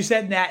 But as you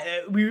said, Nat,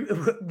 we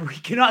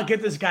cannot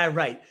get this guy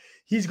right.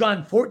 He's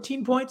gone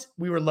 14 points.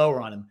 We were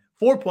lower on him.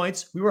 4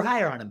 points. We were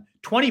higher on him.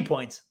 20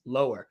 points,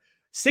 lower.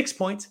 6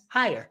 points,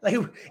 higher. Like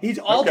he's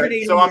alternating.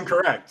 Okay, so I'm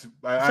correct.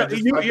 I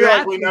feel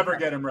like we never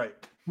get him right.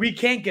 We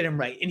can't get him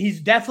right. And he's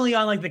definitely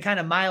on like the kind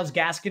of Myles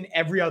Gaskin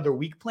every other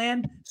week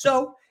plan.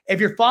 So if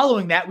you're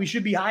following that, we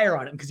should be higher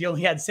on him because he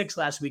only had 6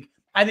 last week.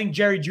 I think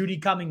Jerry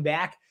Jeudy coming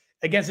back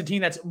against a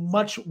team that's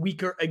much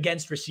weaker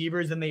against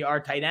receivers than they are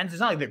tight ends. It's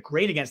not like they're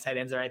great against tight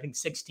ends. They're, I think,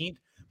 16th,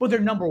 but they're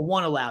number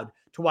 1 allowed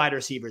to wide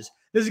receivers.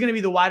 This is going to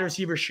be the wide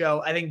receiver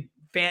show. I think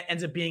Fant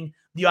ends up being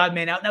the odd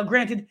man out. Now,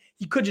 granted,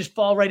 he could just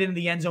fall right into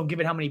the end zone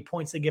given how many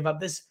points they give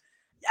up.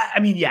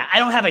 I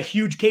don't have a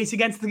huge case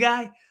against the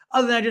guy.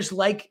 Other than I just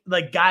like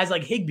guys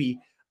like Higbee.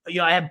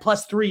 I have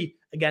 +3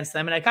 against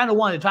them. And I kind of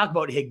wanted to talk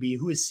about Higbee,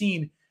 who has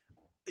seen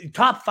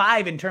top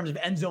 5 in terms of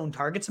end zone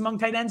targets among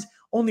tight ends,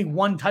 only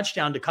 1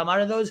 touchdown to come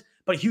out of those.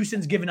 But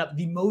Houston's given up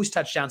the most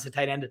touchdowns to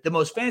tight end, the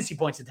most fantasy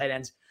points to tight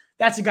ends.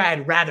 That's a guy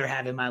I'd rather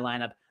have in my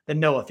lineup than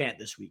Noah Fant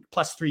this week.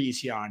 +3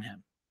 ECR on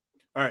him.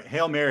 All right,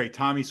 Hail Mary,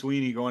 Tommy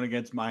Sweeney going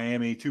against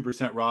Miami,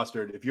 2%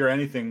 rostered. If you're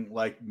anything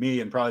like me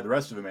and probably the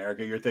rest of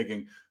America, you're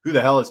thinking, who the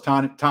hell is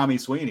Tommy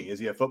Sweeney? Is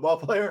he a football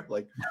player?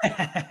 Like,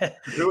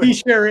 he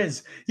sure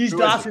is. He's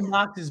Dawson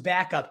Knox's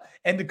backup.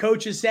 And the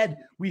coach has said,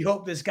 we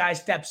hope this guy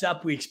steps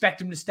up. We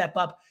expect him to step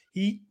up.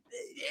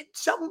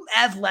 Some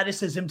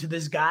athleticism to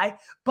this guy,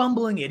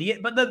 bumbling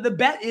idiot. But the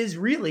bet is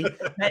really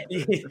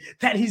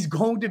that he's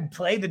going to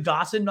play the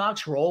Dawson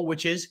Knox role,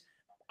 which is,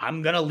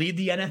 I'm going to lead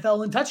the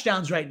NFL in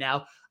touchdowns right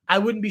now. I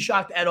wouldn't be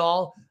shocked at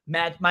all.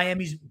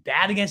 Miami's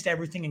bad against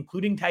everything,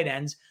 including tight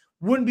ends.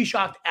 Wouldn't be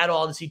shocked at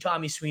all to see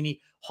Tommy Sweeney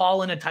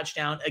haul in a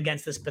touchdown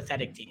against this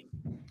pathetic team.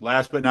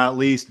 Last but not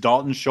least,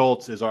 Dalton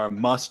Schultz is our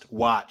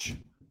must-watch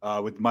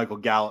with Michael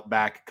Gallup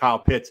back. Kyle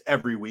Pitts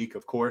every week,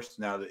 of course,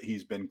 now that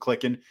he's been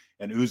clicking.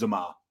 And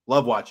Uzomah.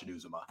 Love watching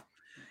Uzomah.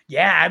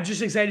 Yeah, I'm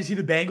just excited to see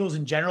the Bengals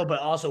in general, but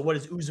also what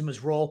is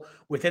Uzomah's role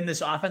within this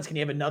offense? Can he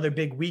have another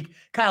big week?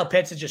 Kyle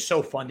Pitts is just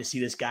so fun to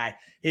see this guy.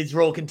 His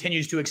role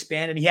continues to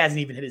expand, and he hasn't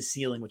even hit his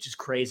ceiling, which is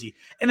crazy.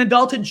 And then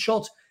Dalton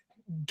Schultz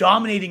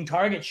dominating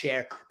target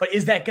share, but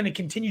is that going to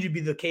continue to be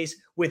the case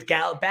with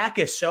Gallup back?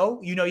 If so,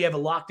 you have a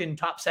locked-in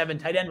top 7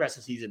 tight end rest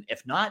of the season.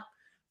 If not,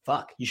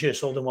 you should have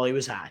sold him while he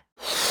was high.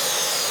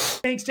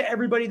 Thanks to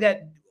everybody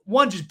that,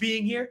 just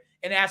being here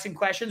and asking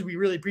questions. We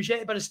really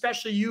appreciate it, but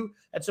especially you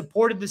that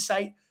supported the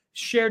site,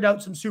 shared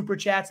out some super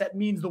chats. That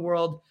means the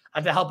world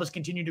to help us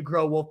continue to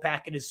grow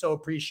Wolfpack. It is so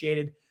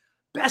appreciated.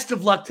 Best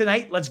of luck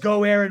tonight. Let's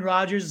go, Aaron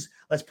Rodgers.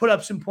 Let's put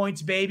up some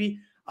points, baby.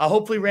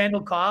 Hopefully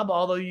Randall Cobb,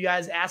 although you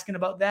guys asking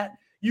about that.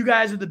 You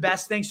guys are the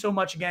best. Thanks so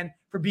much again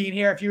for being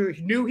here. If you're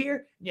new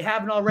here and you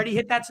haven't already,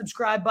 hit that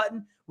subscribe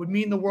button. Would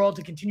mean the world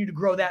to continue to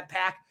grow that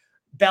pack.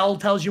 Bell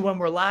tells you when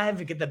we're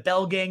live. Get the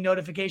Bell Gang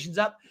notifications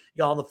up.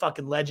 Y'all the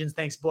fucking legends.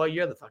 Thanks, boy.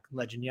 You're the fucking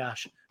legend,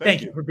 Yash.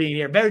 Thank you for being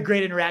here. Very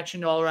great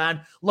interaction all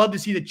around. Love to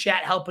see the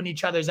chat helping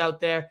each other's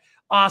out there.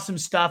 Awesome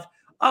stuff.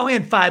 Oh,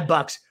 and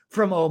 $5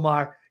 from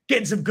Omar.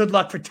 Getting some good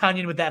luck for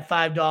Tunyon with that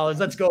 $5.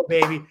 Let's go,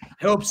 baby.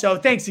 I hope so.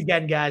 Thanks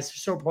again, guys, for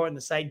supporting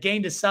the site.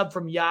 Gained a sub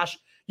from Yash.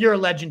 You're a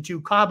legend,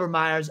 too. Cobb or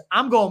Myers?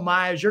 I'm going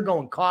Myers. You're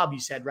going Cobb, you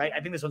said, right? I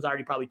think this one's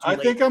already probably too late.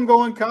 I think I'm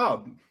going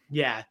Cobb.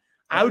 Yeah.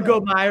 I would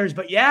go Myers,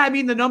 but yeah, I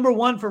mean, the number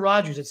 1 for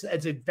Rodgers.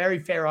 It's a very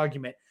fair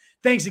argument.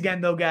 Thanks again,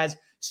 though, guys.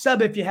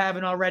 Sub if you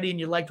haven't already and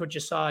you liked what you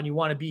saw and you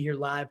want to be here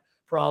live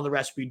for all the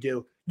rest we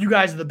do. You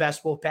guys are the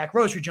best Wolfpack.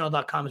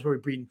 RotoStreetJournal.com is where we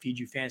breed and feed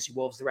you fantasy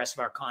wolves, the rest of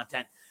our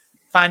content.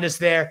 Find us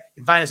there.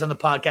 You can find us on the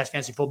podcast,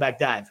 Fantasy Fullback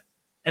Dive.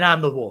 And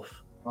I'm the wolf.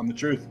 I'm the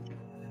truth.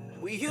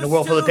 In a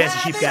world full of fantasy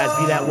sheep, guys,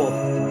 be that wolf.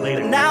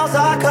 Later. Now's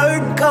our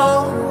curtain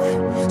call,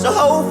 so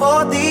hold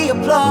for the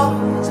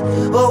applause.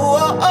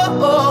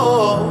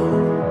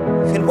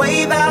 And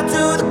wave out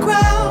to the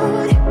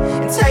crowd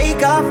and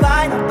take our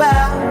final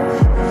bow.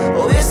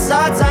 Oh, it's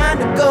our time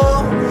to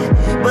go,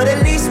 but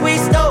at least we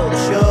stole the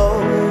show.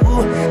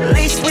 At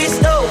least we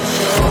stole the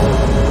show.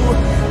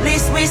 At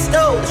least we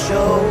stole the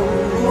show.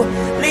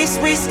 At least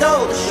we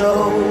stole the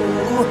show.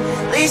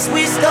 At least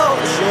we stole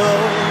the show.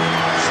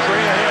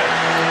 Straight ahead.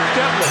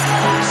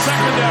 Devlin,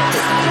 second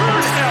effort,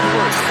 third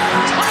effort,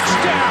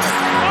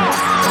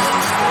 touchdown.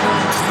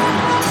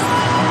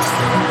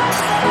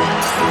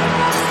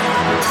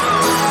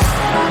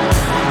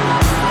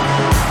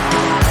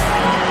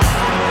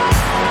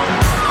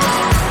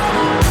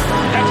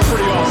 That's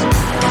pretty awesome.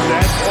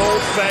 That's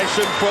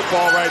old-fashioned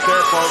football right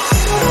there,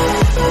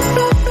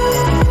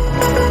 folks.